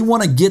 So we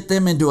want to get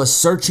them into a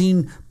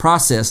searching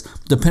process,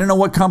 depending on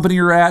what company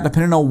you're at,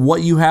 depending on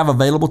what you have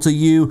available to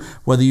you,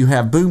 whether you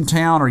have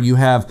Boomtown or you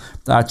have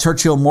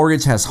Churchill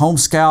Mortgage has Home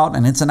Scout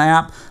and it's an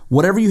app.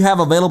 Whatever you have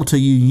available to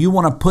you, you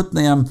want to put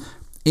them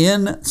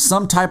in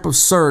some type of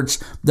search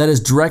that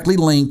is directly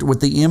linked with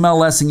the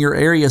MLS in your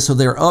area so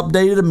they're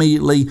updated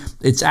immediately.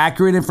 It's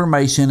accurate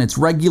information, it's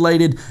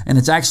regulated, and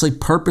it's actually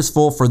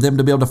purposeful for them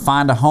to be able to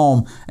find a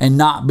home and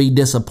not be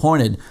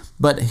disappointed.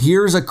 But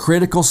here's a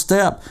critical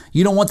step.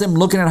 You don't want them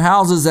looking at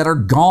houses that are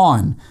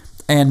gone.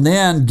 and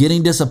then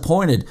getting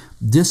disappointed.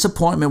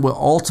 Disappointment will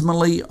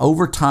ultimately,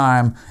 over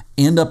time,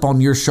 end up on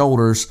your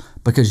shoulders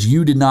because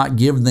you did not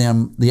give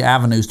them the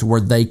avenues to where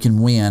they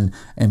can win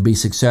and be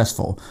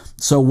successful.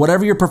 So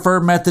whatever your preferred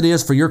method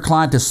is for your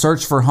client to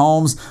search for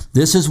homes,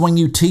 this is when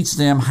you teach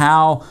them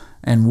how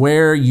and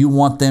where you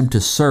want them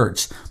to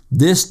search.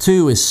 This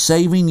too is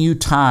saving you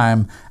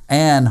time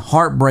and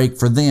heartbreak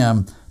for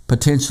them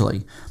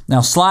potentially. Now,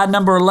 slide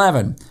number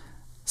 11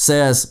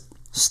 says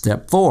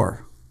step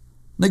 4,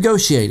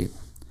 negotiating.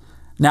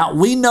 Now,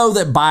 we know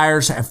that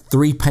buyers have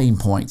 3 pain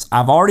points.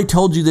 I've already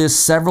told you this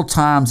several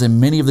times in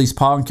many of these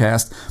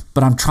podcasts,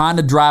 but I'm trying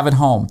to drive it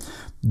home.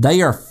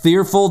 They are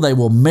fearful they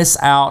will miss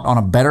out on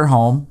a better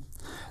home.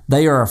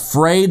 They are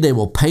afraid they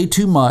will pay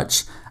too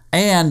much,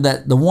 and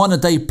that the one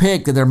that they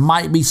pick, that there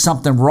might be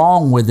something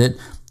wrong with it,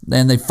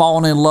 and they've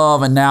fallen in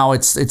love, and now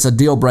it's a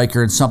deal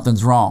breaker and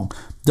something's wrong.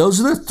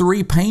 Those are the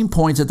 3 pain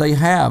points that they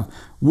have.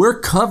 We're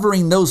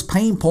covering those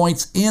pain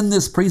points in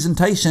this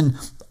presentation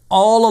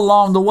all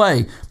along the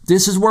way.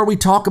 This is where we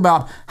talk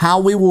about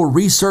how we will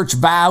research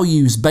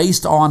values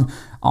based on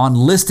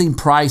listing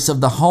price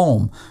of the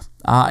home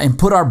and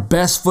put our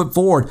best foot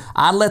forward.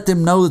 I let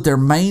them know that their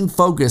main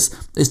focus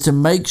is to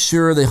make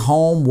sure the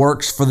home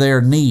works for their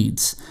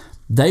needs.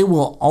 They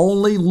will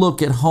only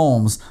look at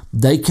homes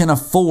they can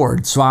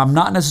afford. So I'm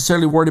not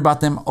necessarily worried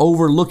about them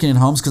overlooking at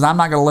homes because I'm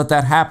not going to let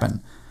that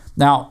happen.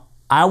 Now,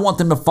 I want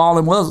them to fall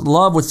in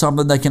love with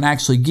something they can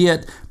actually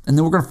get, and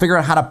then we're going to figure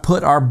out how to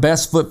put our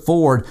best foot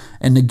forward.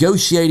 And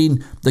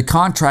negotiating the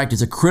contract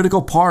is a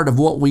critical part of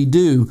what we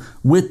do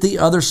with the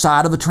other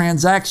side of the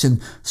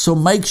transaction. So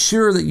make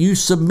sure that you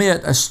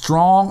submit a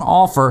strong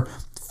offer,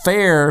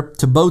 fair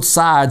to both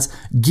sides.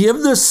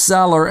 Give the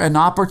seller an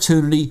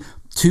opportunity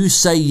to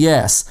say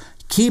yes.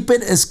 Keep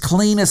it as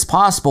clean as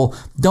possible.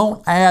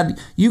 Don't add.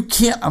 You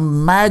can't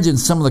imagine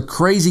some of the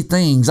crazy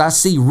things I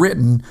see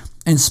written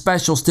in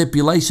special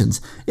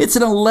stipulations. It's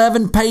an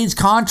 11-page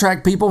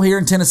contract, people, here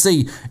in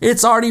Tennessee.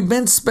 It's already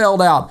been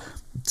spelled out.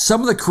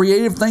 Some of the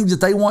creative things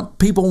that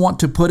people want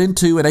to put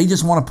into, and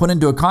agents want to put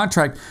into a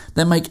contract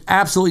that make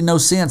absolutely no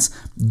sense,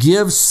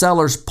 give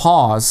sellers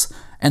pause,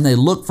 and they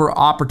look for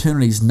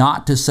opportunities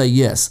not to say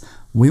yes.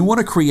 We want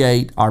to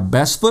create our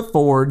best foot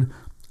forward,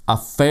 a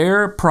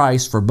fair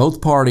price for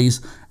both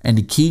parties, and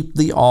to keep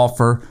the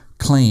offer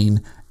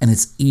clean. And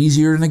it's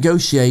easier to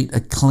negotiate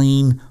a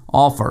clean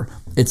offer.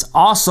 It's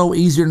also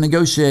easier to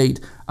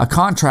negotiate a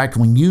contract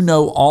when you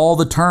know all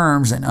the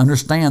terms and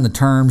understand the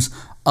terms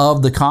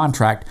of the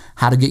contract,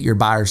 how to get your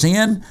buyers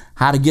in,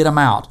 how to get them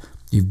out.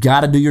 You've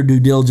got to do your due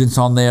diligence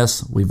on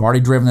this. We've already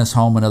driven this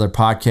home in other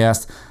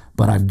podcasts,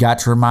 but I've got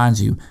to remind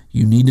you,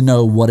 you need to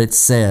know what it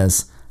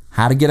says,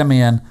 how to get them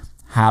in,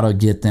 how to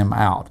get them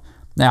out.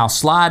 Now,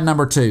 slide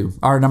number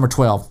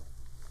 12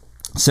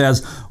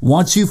 says,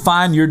 once you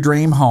find your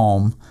dream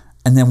home,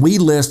 and then we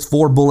list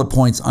 4 bullet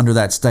points under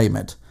that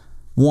statement.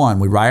 1,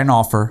 we write an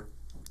offer.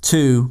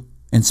 2,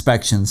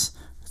 inspections.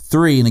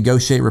 3,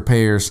 negotiate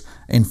repairs.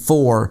 And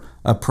 4,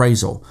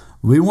 appraisal.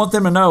 We want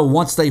them to know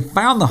once they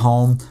found the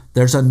home,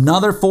 there's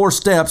another 4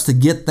 steps to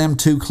get them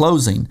to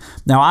closing.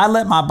 Now, I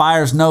let my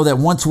buyers know that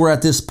once we're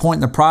at this point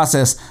in the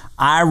process,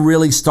 I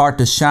really start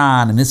to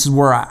shine, and this is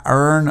where I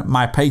earn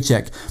my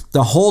paycheck.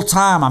 The whole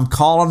time I'm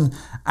calling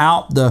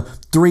out the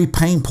 3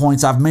 pain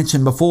points I've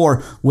mentioned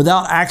before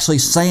without actually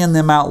saying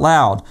them out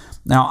loud.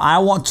 Now, I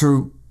want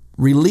to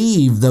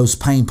relieve those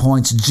pain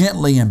points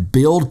gently and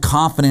build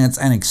confidence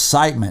and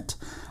excitement.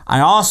 I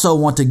also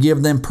want to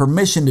give them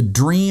permission to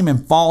dream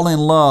and fall in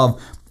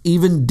love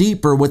even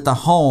deeper with the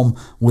home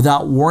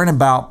without worrying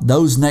about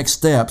those next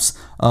steps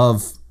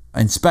of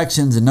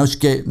inspections and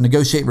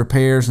negotiate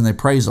repairs and the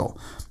appraisal.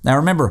 Now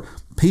remember,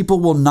 people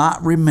will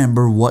not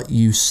remember what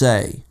you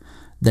say.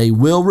 They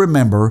will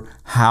remember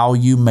how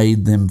you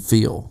made them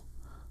feel.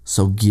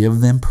 So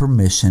give them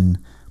permission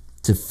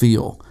to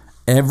feel.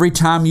 Every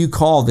time you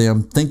call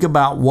them, think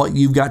about what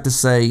you've got to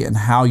say and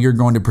how you're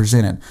going to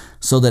present it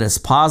so that it's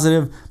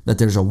positive, that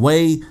there's a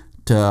way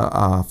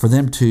for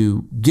them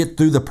to get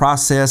through the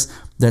process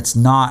that's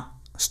not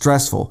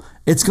stressful.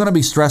 It's going to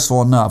be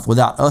stressful enough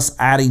without us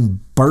adding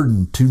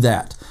burden to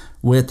that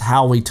with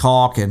how we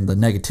talk and the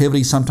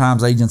negativity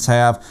sometimes agents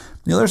have.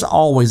 There's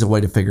always a way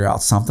to figure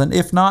out something.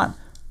 If not,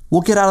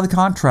 we'll get out of the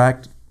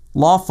contract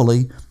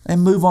lawfully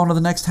and move on to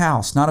the next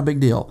house. Not a big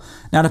deal.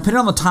 Now, depending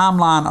on the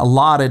timeline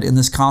allotted in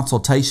this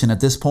consultation at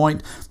this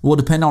point, will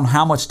depend on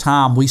how much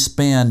time we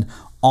spend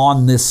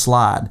on this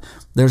slide.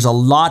 There's a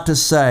lot to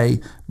say,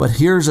 but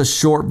here's a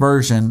short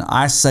version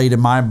I say to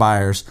my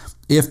buyers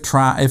if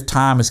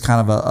time is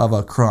kind of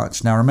a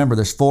crunch. Now, remember,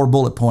 there's 4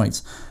 bullet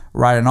points.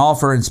 Write an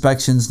offer,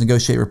 inspections,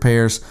 negotiate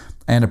repairs,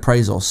 and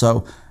appraisal.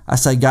 So I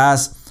say,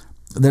 guys,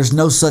 there's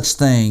no such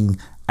thing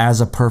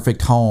as a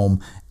perfect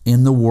home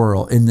in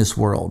this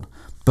world,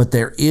 but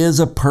there is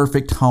a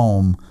perfect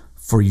home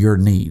for your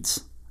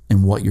needs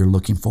and what you're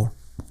looking for.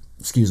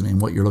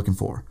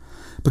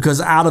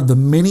 Because out of the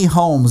many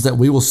homes that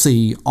we will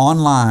see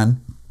online,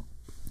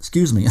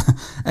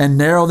 and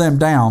narrow them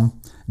down,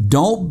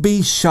 don't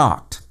be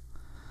shocked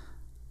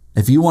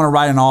if you want to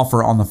write an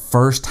offer on the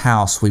first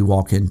house we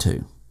walk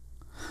into.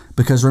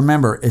 Because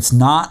remember, it's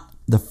not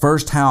the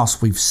first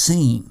house we've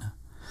seen.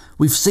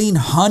 We've seen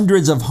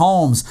hundreds of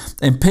homes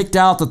and picked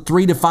out the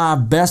 3 to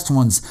 5 best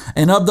ones.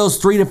 And of those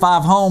 3 to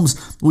 5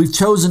 homes, we've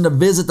chosen to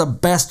visit the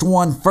best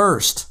one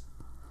first.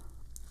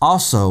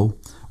 Also,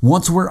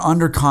 once we're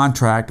under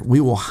contract, we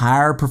will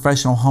hire a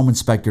professional home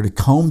inspector to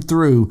comb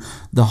through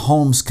the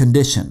home's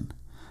condition.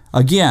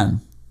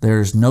 Again,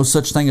 there's no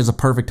such thing as a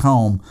perfect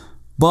home,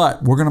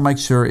 but we're going to make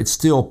sure it's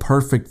still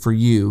perfect for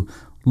you,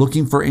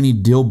 looking for any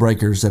deal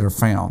breakers that are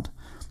found.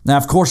 Now,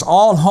 of course,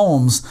 all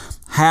homes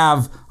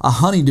have a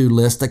honey-do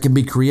list that can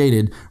be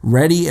created,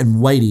 ready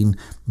and waiting,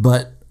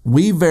 but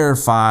we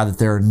verify that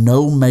there are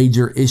no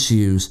major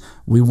issues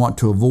we want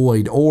to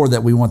avoid or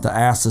that we want to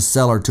ask the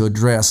seller to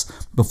address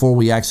before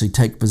we actually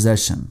take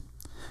possession.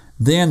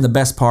 Then the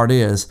best part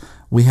is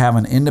we have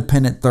an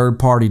independent third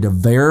party to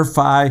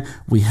verify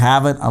we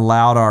haven't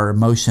allowed our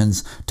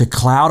emotions to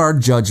cloud our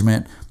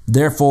judgment.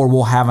 Therefore,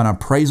 we'll have an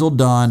appraisal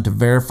done to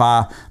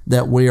verify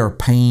that we are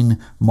paying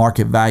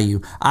market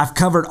value. I've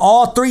covered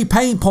all 3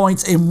 pain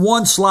points in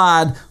one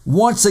slide.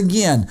 Once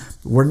again,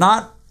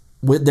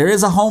 there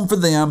is a home for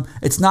them.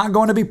 It's not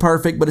going to be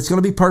perfect, but it's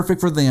going to be perfect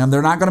for them.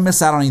 They're not going to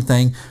miss out on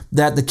anything.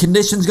 That the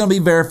condition's going to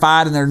be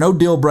verified and there are no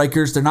deal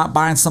breakers. They're not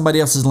buying somebody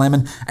else's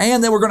lemon.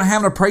 And then we're going to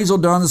have an appraisal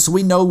done so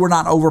we know we're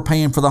not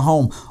overpaying for the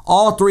home.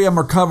 All 3 of them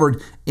are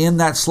covered in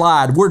that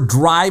slide. We're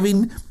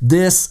driving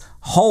this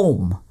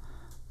home.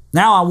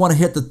 Now I want to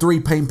hit the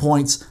 3 pain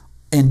points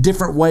in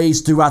different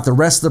ways throughout the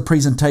rest of the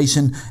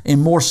presentation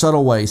in more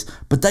subtle ways.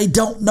 But they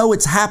don't know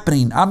it's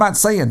happening. I'm not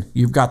saying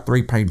you've got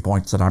 3 pain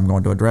points that I'm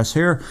going to address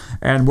here,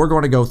 and we're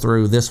going to go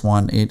through this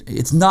one.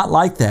 It's not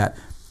like that.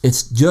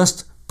 It's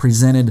just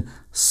presented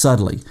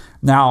subtly.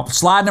 Now,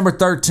 slide number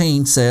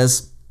 13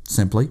 says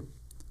simply,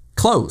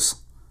 close.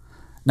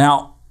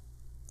 Now,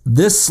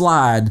 this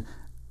slide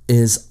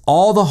is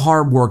all the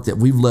hard work that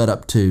we've led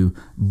up to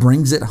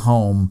brings it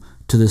home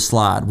to this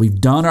slide. We've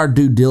done our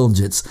due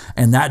diligence,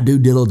 and that due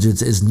diligence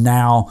is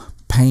now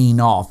paying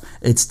off.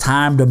 It's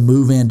time to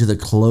move into the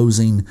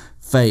closing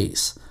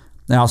phase.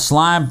 Now,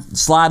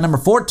 slide number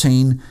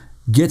 14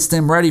 gets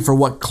them ready for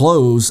what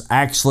close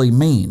actually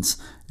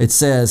means. It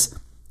says,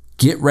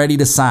 get ready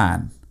to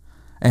sign,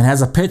 and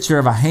has a picture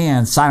of a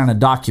hand signing a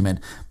document.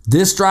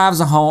 This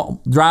drives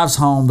home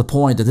the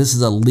point that this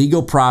is a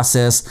legal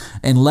process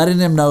and letting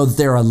them know that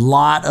there are a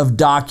lot of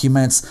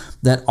documents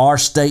that our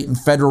state and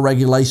federal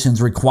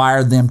regulations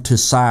require them to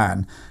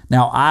sign.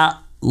 Now, I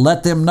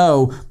let them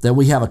know that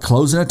we have a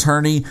closing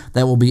attorney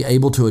that will be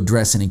able to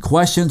address any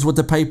questions with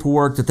the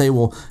paperwork that they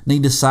will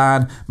need to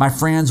sign. My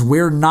friends,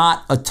 we're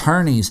not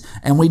attorneys,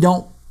 and we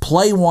don't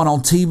play one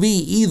on TV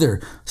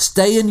either.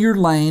 Stay in your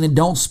lane and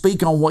don't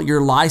speak on what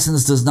your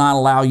license does not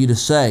allow you to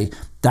say.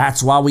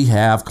 That's why we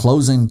have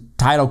closing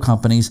title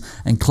companies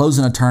and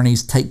closing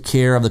attorneys take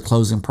care of the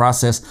closing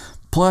process.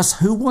 Plus,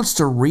 who wants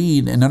to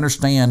read and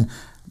understand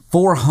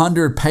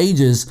 400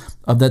 pages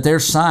of that they're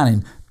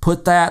signing?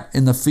 Put that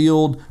in the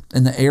field,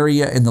 in the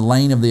area, in the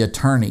lane of the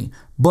attorney.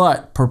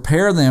 But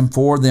prepare them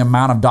for the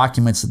amount of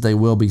documents that they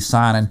will be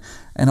signing.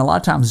 And a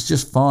lot of times it's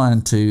just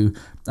fun to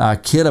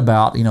kid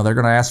about, they're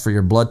going to ask for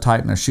your blood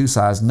type and their shoe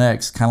size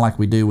next, kind of like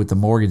we do with the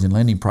mortgage and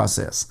lending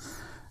process.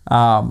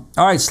 All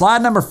right,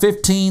 slide number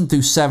 15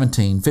 through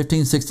 17,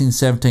 15, 16,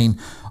 17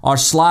 are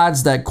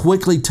slides that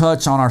quickly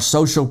touch on our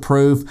social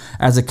proof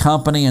as a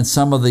company and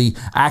some of the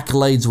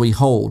accolades we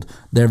hold.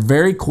 They're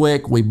very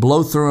quick. We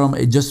blow through them.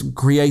 It just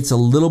creates a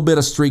little bit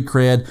of street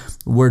cred.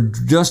 We're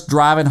just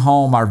driving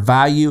home our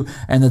value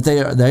and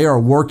that they are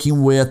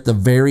working with the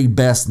very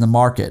best in the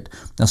market.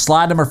 Now,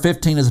 slide number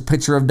 15 is a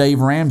picture of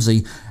Dave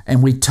Ramsey,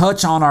 and we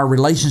touch on our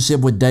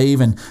relationship with Dave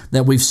and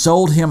that we've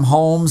sold him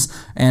homes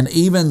and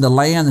even the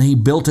land that he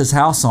built his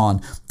house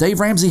on.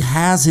 Dave Ramsey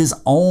has his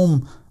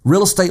own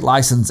real estate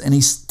license, and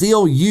he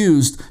still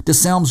used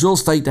DeSelms Real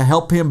Estate to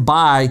help him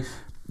buy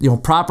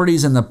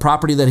properties and the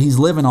property that he's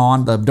living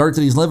on, the dirt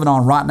that he's living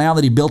on right now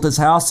that he built his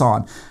house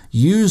on.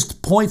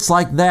 Used points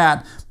like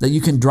that you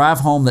can drive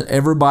home that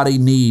everybody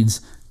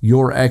needs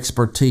your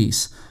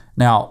expertise.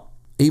 Now,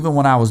 even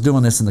when I was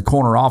doing this in the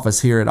corner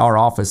office here at our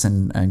office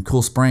in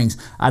Cool Springs,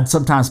 I'd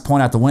sometimes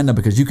point out the window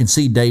because you can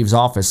see Dave's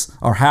office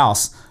or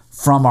house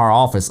from our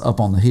office up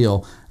on the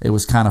hill. It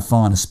was kind of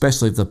fun,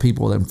 especially if the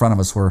people in front of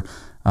us were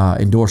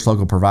endorsed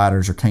local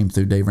providers or came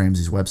through Dave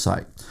Ramsey's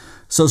website.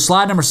 So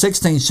slide number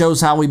 16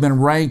 shows how we've been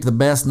ranked the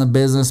best in the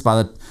business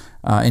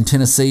in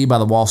Tennessee by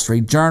the Wall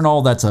Street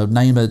Journal. That's a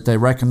name that they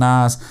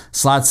recognize.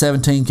 Slide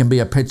 17 can be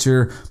a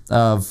picture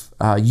of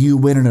you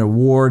winning an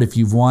award if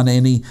you've won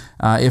any.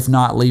 If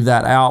not, leave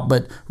that out.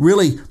 But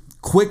really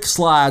quick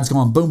slides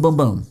going boom, boom,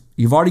 boom.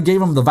 You've already gave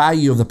them the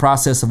value of the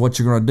process of what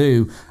you're going to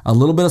do. A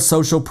little bit of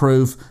social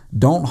proof.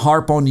 Don't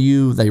harp on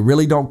you. They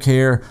really don't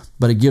care,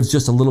 but it gives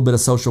just a little bit of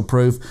social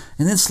proof.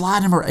 And then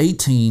slide number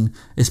 18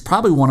 is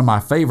probably one of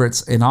my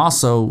favorites, and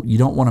also you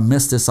don't want to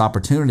miss this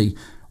opportunity.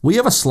 We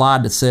have a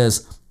slide that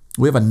says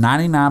we have a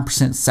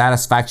 99%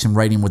 satisfaction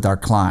rating with our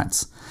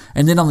clients.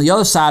 And then on the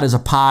other side is a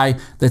pie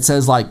that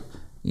says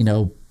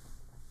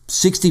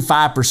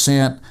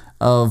 65%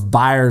 of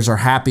buyers are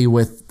happy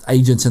with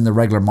agents in the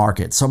regular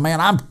market. So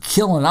man, I'm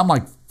killing it. I'm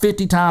like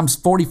 50 times,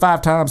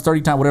 45 times,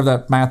 30 times, whatever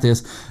that math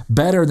is,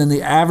 better than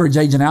the average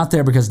agent out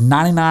there, because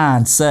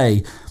 99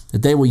 say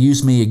that they will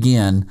use me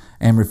again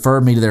and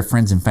refer me to their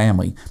friends and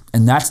family.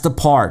 And that's the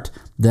part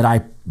that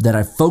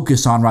I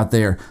focus on right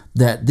there,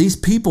 that these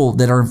people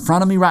that are in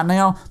front of me right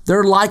now,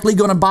 they're likely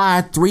going to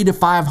buy 3 to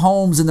 5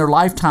 homes in their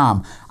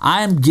lifetime.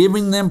 I am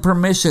giving them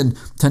permission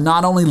to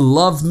not only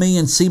love me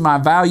and see my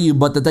value,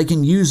 but that they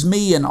can use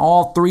me in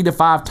all 3 to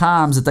 5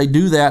 times that they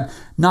do that,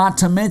 not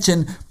to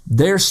mention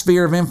their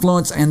sphere of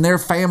influence and their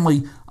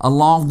family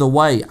along the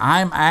way.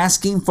 I'm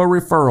asking for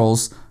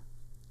referrals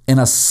in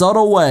a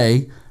subtle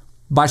way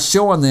by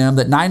showing them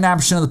that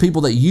 99% of the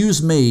people that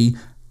use me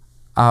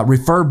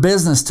refer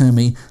business to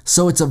me.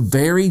 So it's a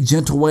very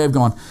gentle way of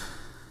going,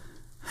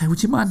 hey,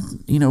 would you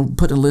mind,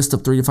 put a list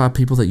of 3 to 5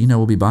 people that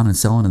will be buying and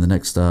selling in the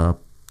next 3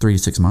 to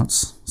 6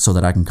 months so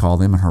that I can call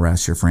them and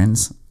harass your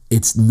friends?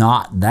 It's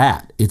not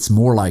that. It's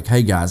more like,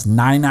 hey guys,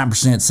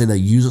 99% say they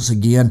use us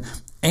again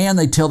and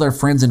they tell their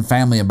friends and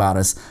family about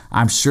us.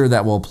 I'm sure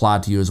that will apply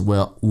to you as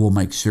well. We'll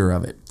make sure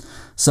of it.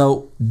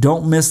 So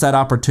don't miss that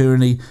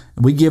opportunity.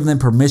 We give them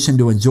permission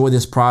to enjoy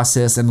this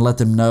process and let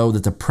them know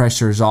that the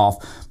pressure is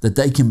off, that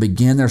they can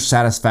begin their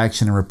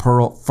satisfaction and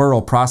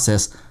referral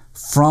process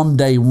from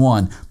day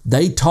one.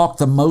 They talk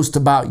the most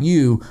about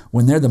you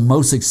when they're the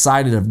most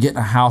excited of getting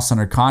a house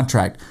under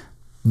contract.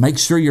 Make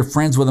sure you're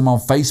friends with them on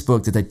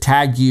Facebook, that they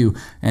tag you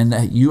and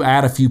that you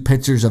add a few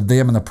pictures of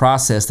them in the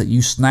process that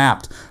you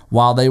snapped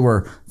while they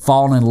were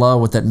falling in love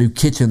with that new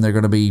kitchen they're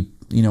going to be,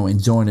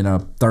 enjoying in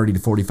 30 to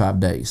 45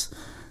 days.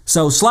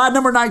 So slide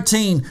number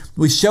 19,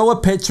 we show a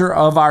picture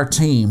of our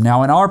team.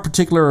 Now in our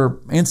particular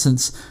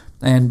instance,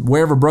 and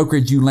wherever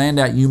brokerage you land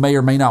at, you may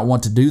or may not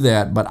want to do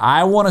that, but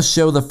I want to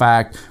show the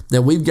fact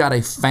that we've got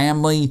a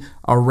family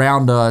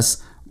around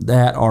us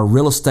that are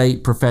real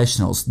estate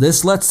professionals.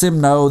 This lets them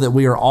know that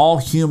we are all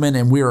human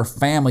and we are a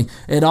family.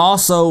 It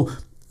also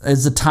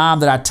is the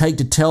time that I take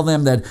to tell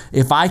them that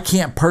if I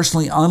can't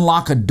personally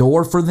unlock a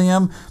door for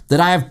them, that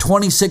I have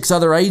 26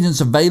 other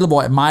agents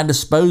available at my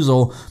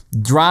disposal,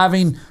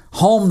 driving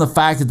home the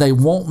fact that they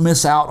won't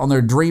miss out on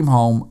their dream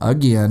home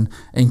again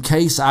in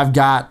case I've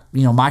got,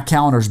 my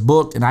calendar's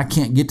booked and I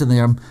can't get to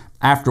them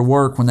after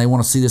work when they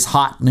want to see this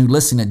hot new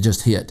listing that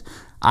just hit.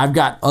 I've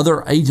got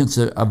other agents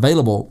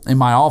available in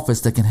my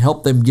office that can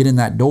help them get in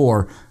that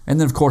door. And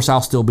then, of course, I'll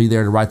still be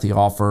there to write the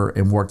offer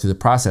and work through the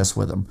process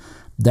with them.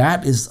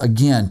 That is,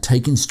 again,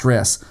 taking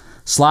stress.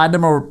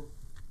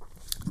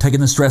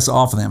 Taking the stress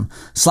off of them.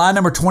 Slide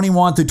number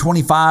 21 through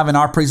 25 in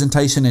our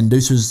presentation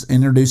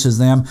introduces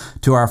them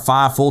to our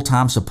 5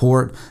 full-time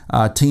support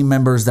team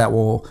members that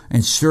will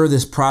ensure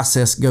this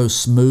process goes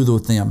smooth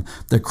with them.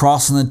 They're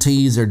crossing the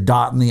T's, they're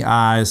dotting the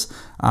I's.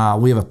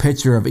 We have a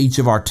picture of each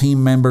of our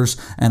team members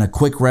and a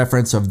quick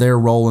reference of their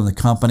role in the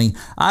company.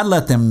 I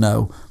let them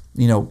know,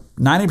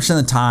 90%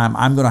 of the time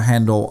I'm going to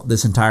handle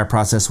this entire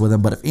process with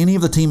them. But if any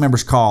of the team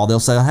members call,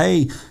 they'll say,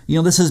 hey,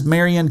 this is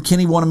Marion.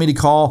 Kenny wanted me to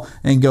call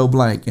and go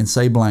blank and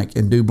say blank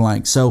and do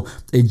blank. So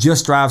it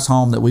just drives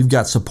home that we've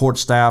got support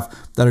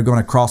staff that are going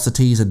to cross the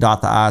T's and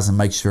dot the I's and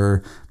make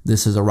sure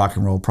this is a rock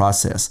and roll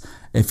process.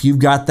 If you've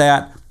got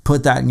that,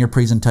 put that in your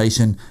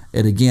presentation.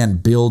 It, again,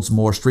 builds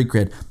more street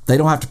cred. They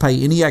don't have to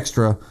pay any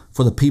extra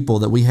for the people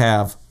that we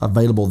have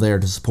available there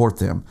to support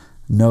them.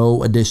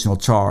 No additional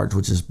charge,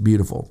 which is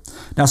beautiful.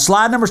 Now,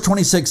 slide number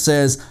 26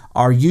 says,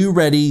 are you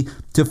ready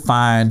to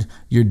find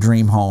your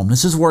dream home?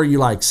 This is where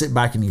you sit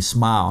back and you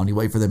smile and you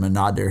wait for them to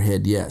nod their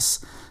head yes.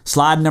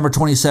 Slide number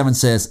 27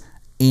 says,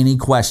 any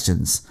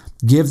questions?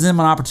 Gives them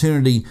an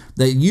opportunity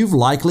that you've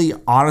likely,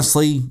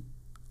 honestly,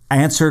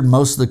 answered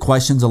most of the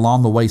questions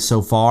along the way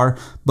so far.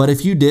 But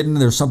if you didn't,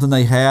 there's something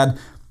they had.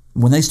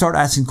 When they start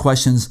asking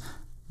questions,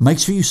 make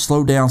sure you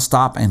slow down,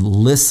 stop, and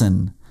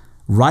listen.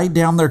 Write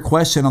down their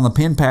question on the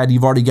pen pad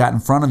you've already got in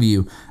front of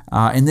you,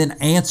 and then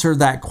answer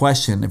that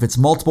question. If it's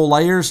multiple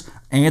layers,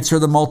 answer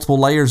the multiple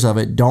layers of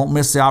it. Don't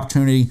miss the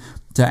opportunity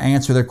to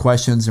answer their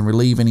questions and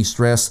relieve any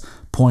stress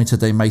points that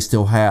they may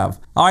still have.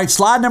 All right,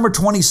 slide number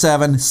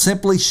 27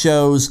 simply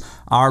shows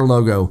our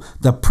logo.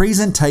 The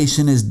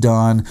presentation is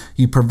done.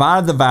 You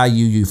provided the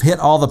value. You've hit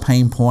all the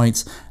pain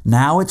points.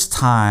 Now it's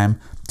time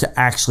to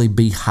actually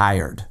be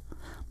hired.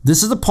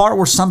 This is the part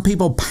where some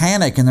people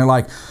panic and they're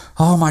like,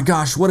 oh my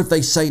gosh, what if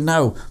they say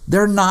no?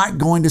 They're not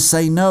going to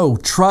say no.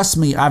 Trust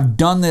me, I've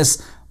done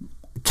this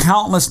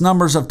countless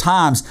numbers of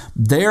times.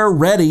 They're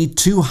ready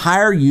to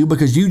hire you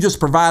because you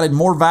just provided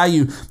more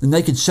value than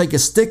they could shake a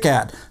stick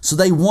at. So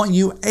they want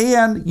you,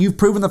 and you've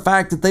proven the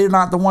fact that they're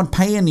not the one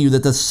paying you,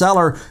 that the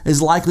seller is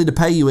likely to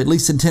pay you. At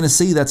least in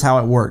Tennessee, that's how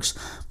it works.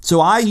 So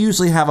I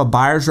usually have a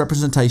buyer's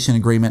representation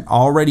agreement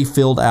already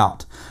filled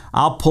out.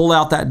 I'll pull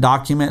out that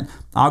document,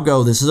 I'll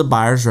go, this is a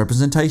buyer's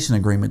representation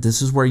agreement.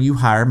 This is where you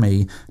hire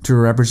me to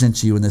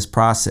represent you in this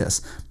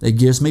process. It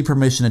gives me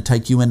permission to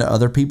take you into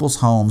other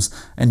people's homes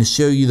and to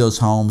show you those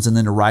homes and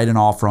then to write an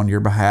offer on your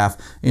behalf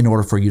in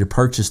order for you to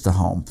purchase the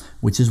home,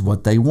 which is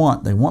what they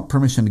want. They want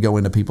permission to go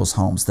into people's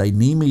homes. They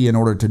need me in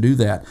order to do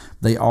that.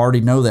 They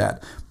already know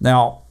that.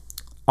 Now,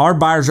 our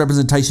buyer's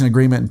representation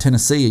agreement in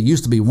Tennessee, it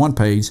used to be 1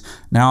 page.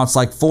 Now it's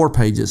like 4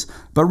 pages.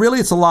 But really,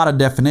 it's a lot of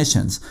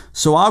definitions.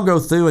 So I'll go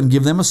through and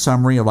give them a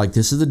summary of like,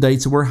 this is the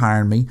dates that we're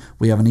hiring me.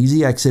 We have an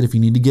easy exit if you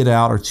need to get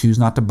out or choose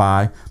not to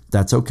buy.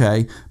 That's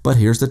okay. But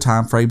here's the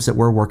time frames that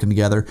we're working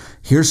together.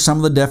 Here's some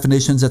of the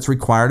definitions that's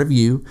required of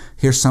you.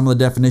 Here's some of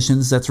the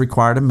definitions that's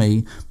required of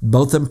me.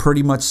 Both of them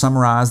pretty much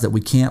summarize that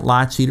we can't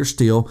lie, cheat, or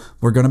steal.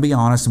 We're going to be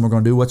honest and we're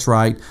going to do what's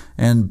right.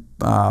 And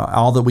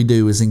all that we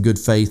do is in good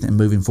faith and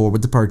moving forward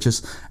with the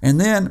purchase. And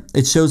then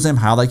it shows them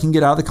how they can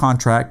get out of the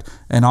contract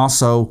and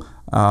also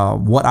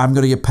what I'm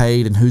going to get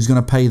paid and who's going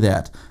to pay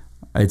that.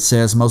 It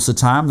says most of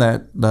the time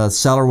that the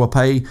seller will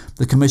pay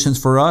the commissions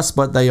for us,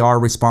 but they are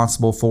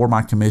responsible for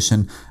my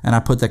commission, and I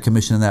put that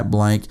commission in that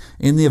blank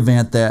in the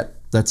event that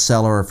that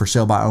seller or for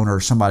sale by owner or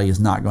somebody is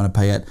not going to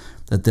pay it,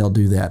 that they'll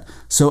do that.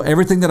 So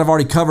everything that I've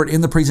already covered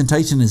in the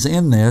presentation is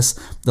in this.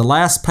 The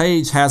last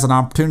page has an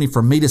opportunity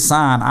for me to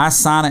sign. I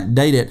sign it,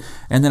 date it,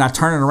 and then I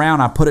turn it around,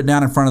 I put it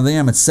down in front of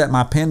them and set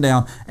my pen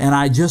down, and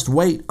I just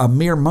wait a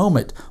mere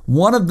moment.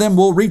 One of them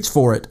will reach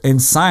for it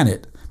and sign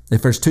it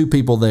if there's 2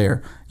 people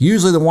there.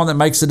 Usually the one that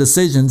makes the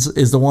decisions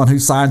is the one who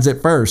signs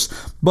it first.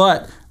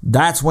 But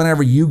that's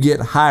whenever you get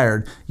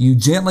hired. You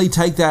gently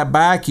take that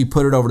back, you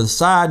put it over to the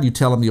side, you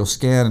tell them you'll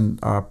scan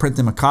and print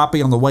them a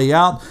copy on the way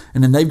out,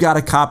 and then they've got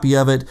a copy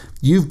of it.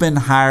 You've been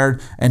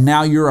hired, and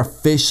now you're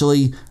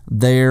officially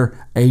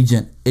their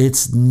agent.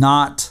 It's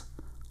not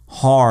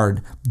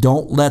hard.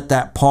 Don't let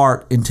that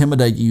part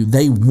intimidate you.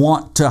 They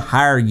want to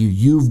hire you.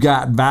 You've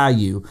got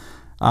value.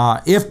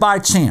 If by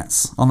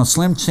chance, on a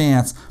slim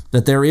chance,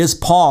 that there is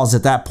pause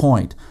at that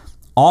point,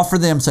 offer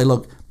them, say,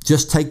 look,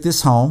 just take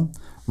this home,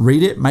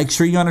 read it, make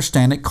sure you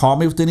understand it, call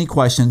me with any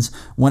questions.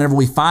 Whenever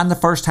we find the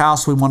first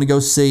house we want to go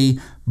see,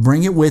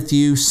 bring it with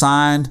you,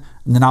 signed,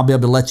 and then I'll be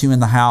able to let you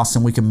in the house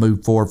and we can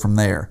move forward from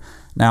there.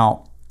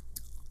 Now,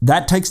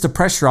 that takes the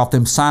pressure off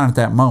them signing at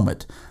that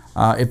moment.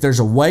 If there's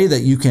a way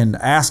that you can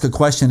ask a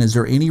question, is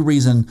there any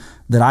reason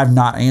that I've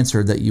not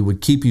answered that you would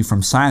keep you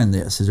from signing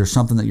this? Is there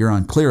something that you're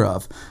unclear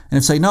of?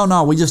 And say, no,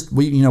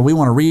 we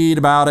want to read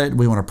about it.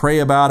 We want to pray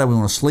about it. We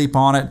want to sleep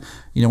on it.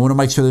 We want to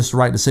make sure this is the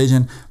right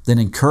decision. Then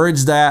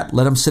encourage that.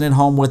 Let them send it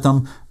home with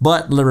them.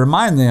 But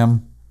remind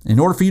them, in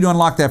order for you to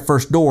unlock that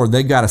first door,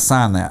 they've got to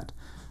sign that.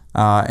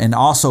 And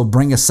also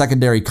bring a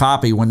secondary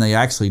copy when they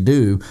actually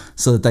do,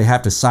 so that they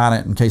have to sign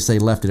it in case they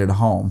left it at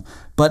home.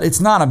 But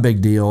it's not a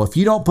big deal. If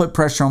you don't put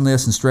pressure on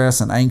this and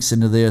stress and angst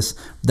into this,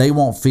 they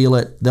won't feel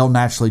it. They'll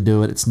naturally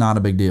do it. It's not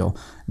a big deal.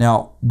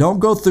 Now, don't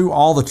go through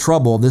all the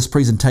trouble of this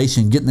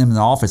presentation, getting them in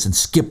the office, and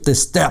skip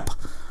this step.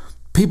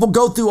 People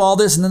go through all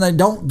this and then they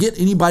don't get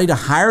anybody to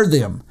hire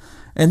them.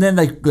 And then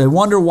they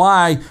wonder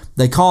why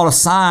they called a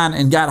sign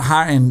and got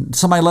hired, and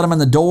somebody let them in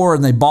the door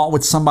and they bought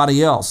with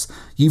somebody else.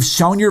 You've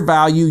shown your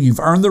value. You've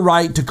earned the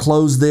right to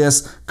close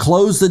this,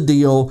 close the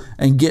deal,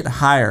 and get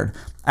hired.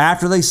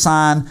 After they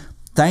sign,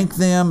 thank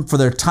them for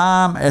their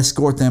time,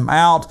 escort them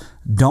out.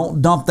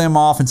 Don't dump them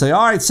off and say,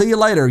 all right, see you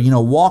later.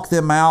 Walk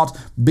them out.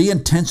 Be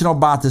intentional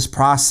about this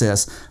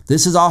process.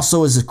 This is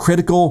also as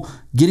critical.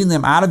 Getting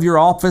them out of your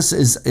office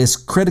is as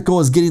critical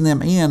as getting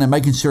them in and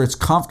making sure it's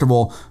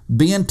comfortable.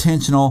 Be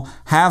intentional.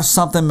 Have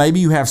something. Maybe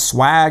you have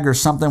swag or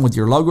something with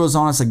your logos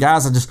on it. Say,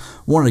 guys, I just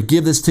wanted to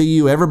give this to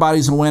you.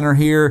 Everybody's a winner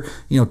here.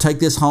 Take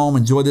this home.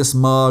 Enjoy this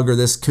mug or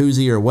this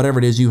koozie or whatever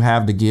it is you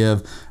have to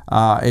give.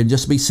 And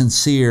just be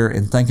sincere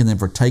in thanking them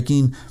for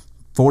taking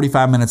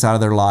 45 minutes out of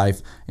their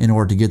life in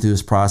order to get through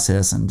this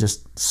process, and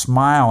just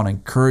smile and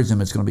encourage them.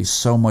 It's going to be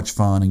so much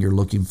fun and you're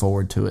looking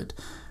forward to it.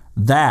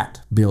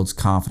 That builds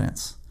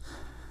confidence.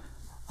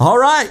 All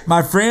right,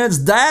 my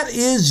friends, that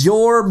is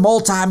your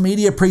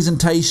multimedia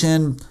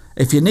presentation.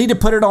 If you need to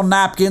put it on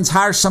napkins,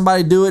 hire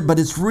somebody to do it, but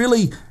it's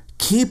really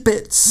keep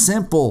it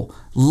simple.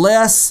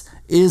 Less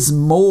is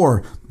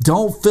more.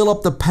 Don't fill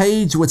up the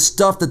page with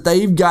stuff that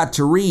they've got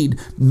to read.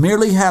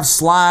 Merely have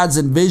slides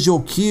and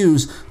visual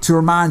cues to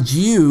remind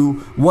you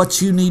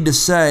what you need to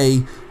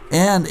say,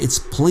 and it's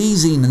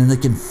pleasing and they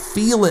can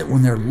feel it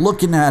when they're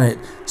looking at it.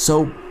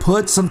 So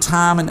put some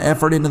time and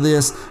effort into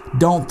this.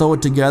 Don't throw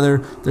it together.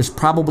 There's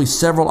probably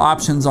several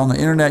options on the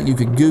internet you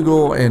could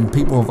Google and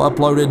people have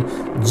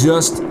uploaded.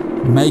 Just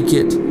make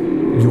it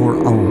your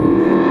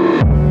own.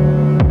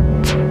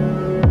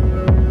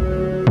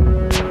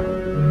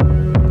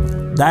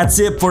 That's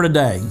it for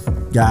today,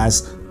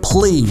 guys.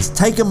 Please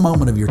take a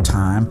moment of your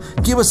time,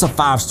 give us a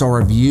 5-star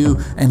review,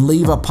 and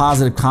leave a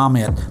positive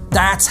comment.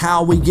 That's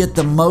how we get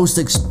the most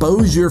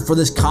exposure for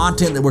this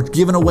content that we're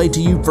giving away to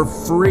you for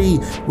free.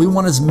 We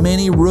want as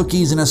many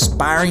rookies and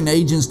aspiring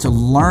agents to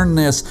learn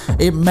this.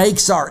 It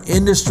makes our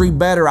industry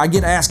better. I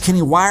get asked,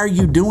 Kenny, why are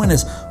you doing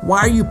this? Why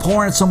are you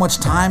pouring so much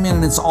time in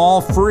and it's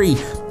all free?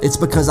 It's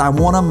because I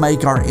want to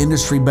make our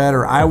industry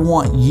better. I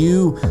want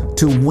you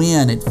to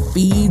win. It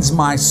feeds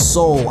my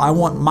soul. I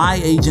want my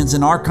agents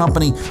in our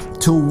company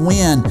to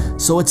win.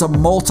 So it's a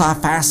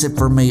multifaceted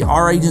for me.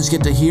 Our agents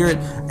get to hear it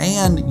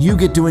and you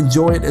get to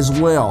enjoy it as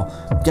well.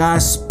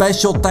 Guys,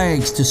 special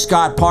thanks to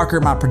Scott Parker,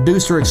 my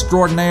producer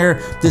extraordinaire.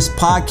 This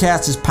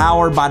podcast is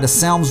powered by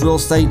DeSelms Real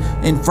Estate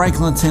in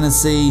Franklin,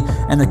 Tennessee,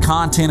 and the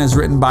content is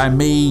written by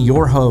me,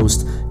 your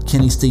host,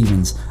 Kenny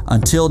Stevens.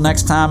 Until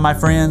next time, my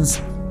friends,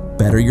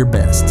 better your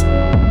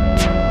best.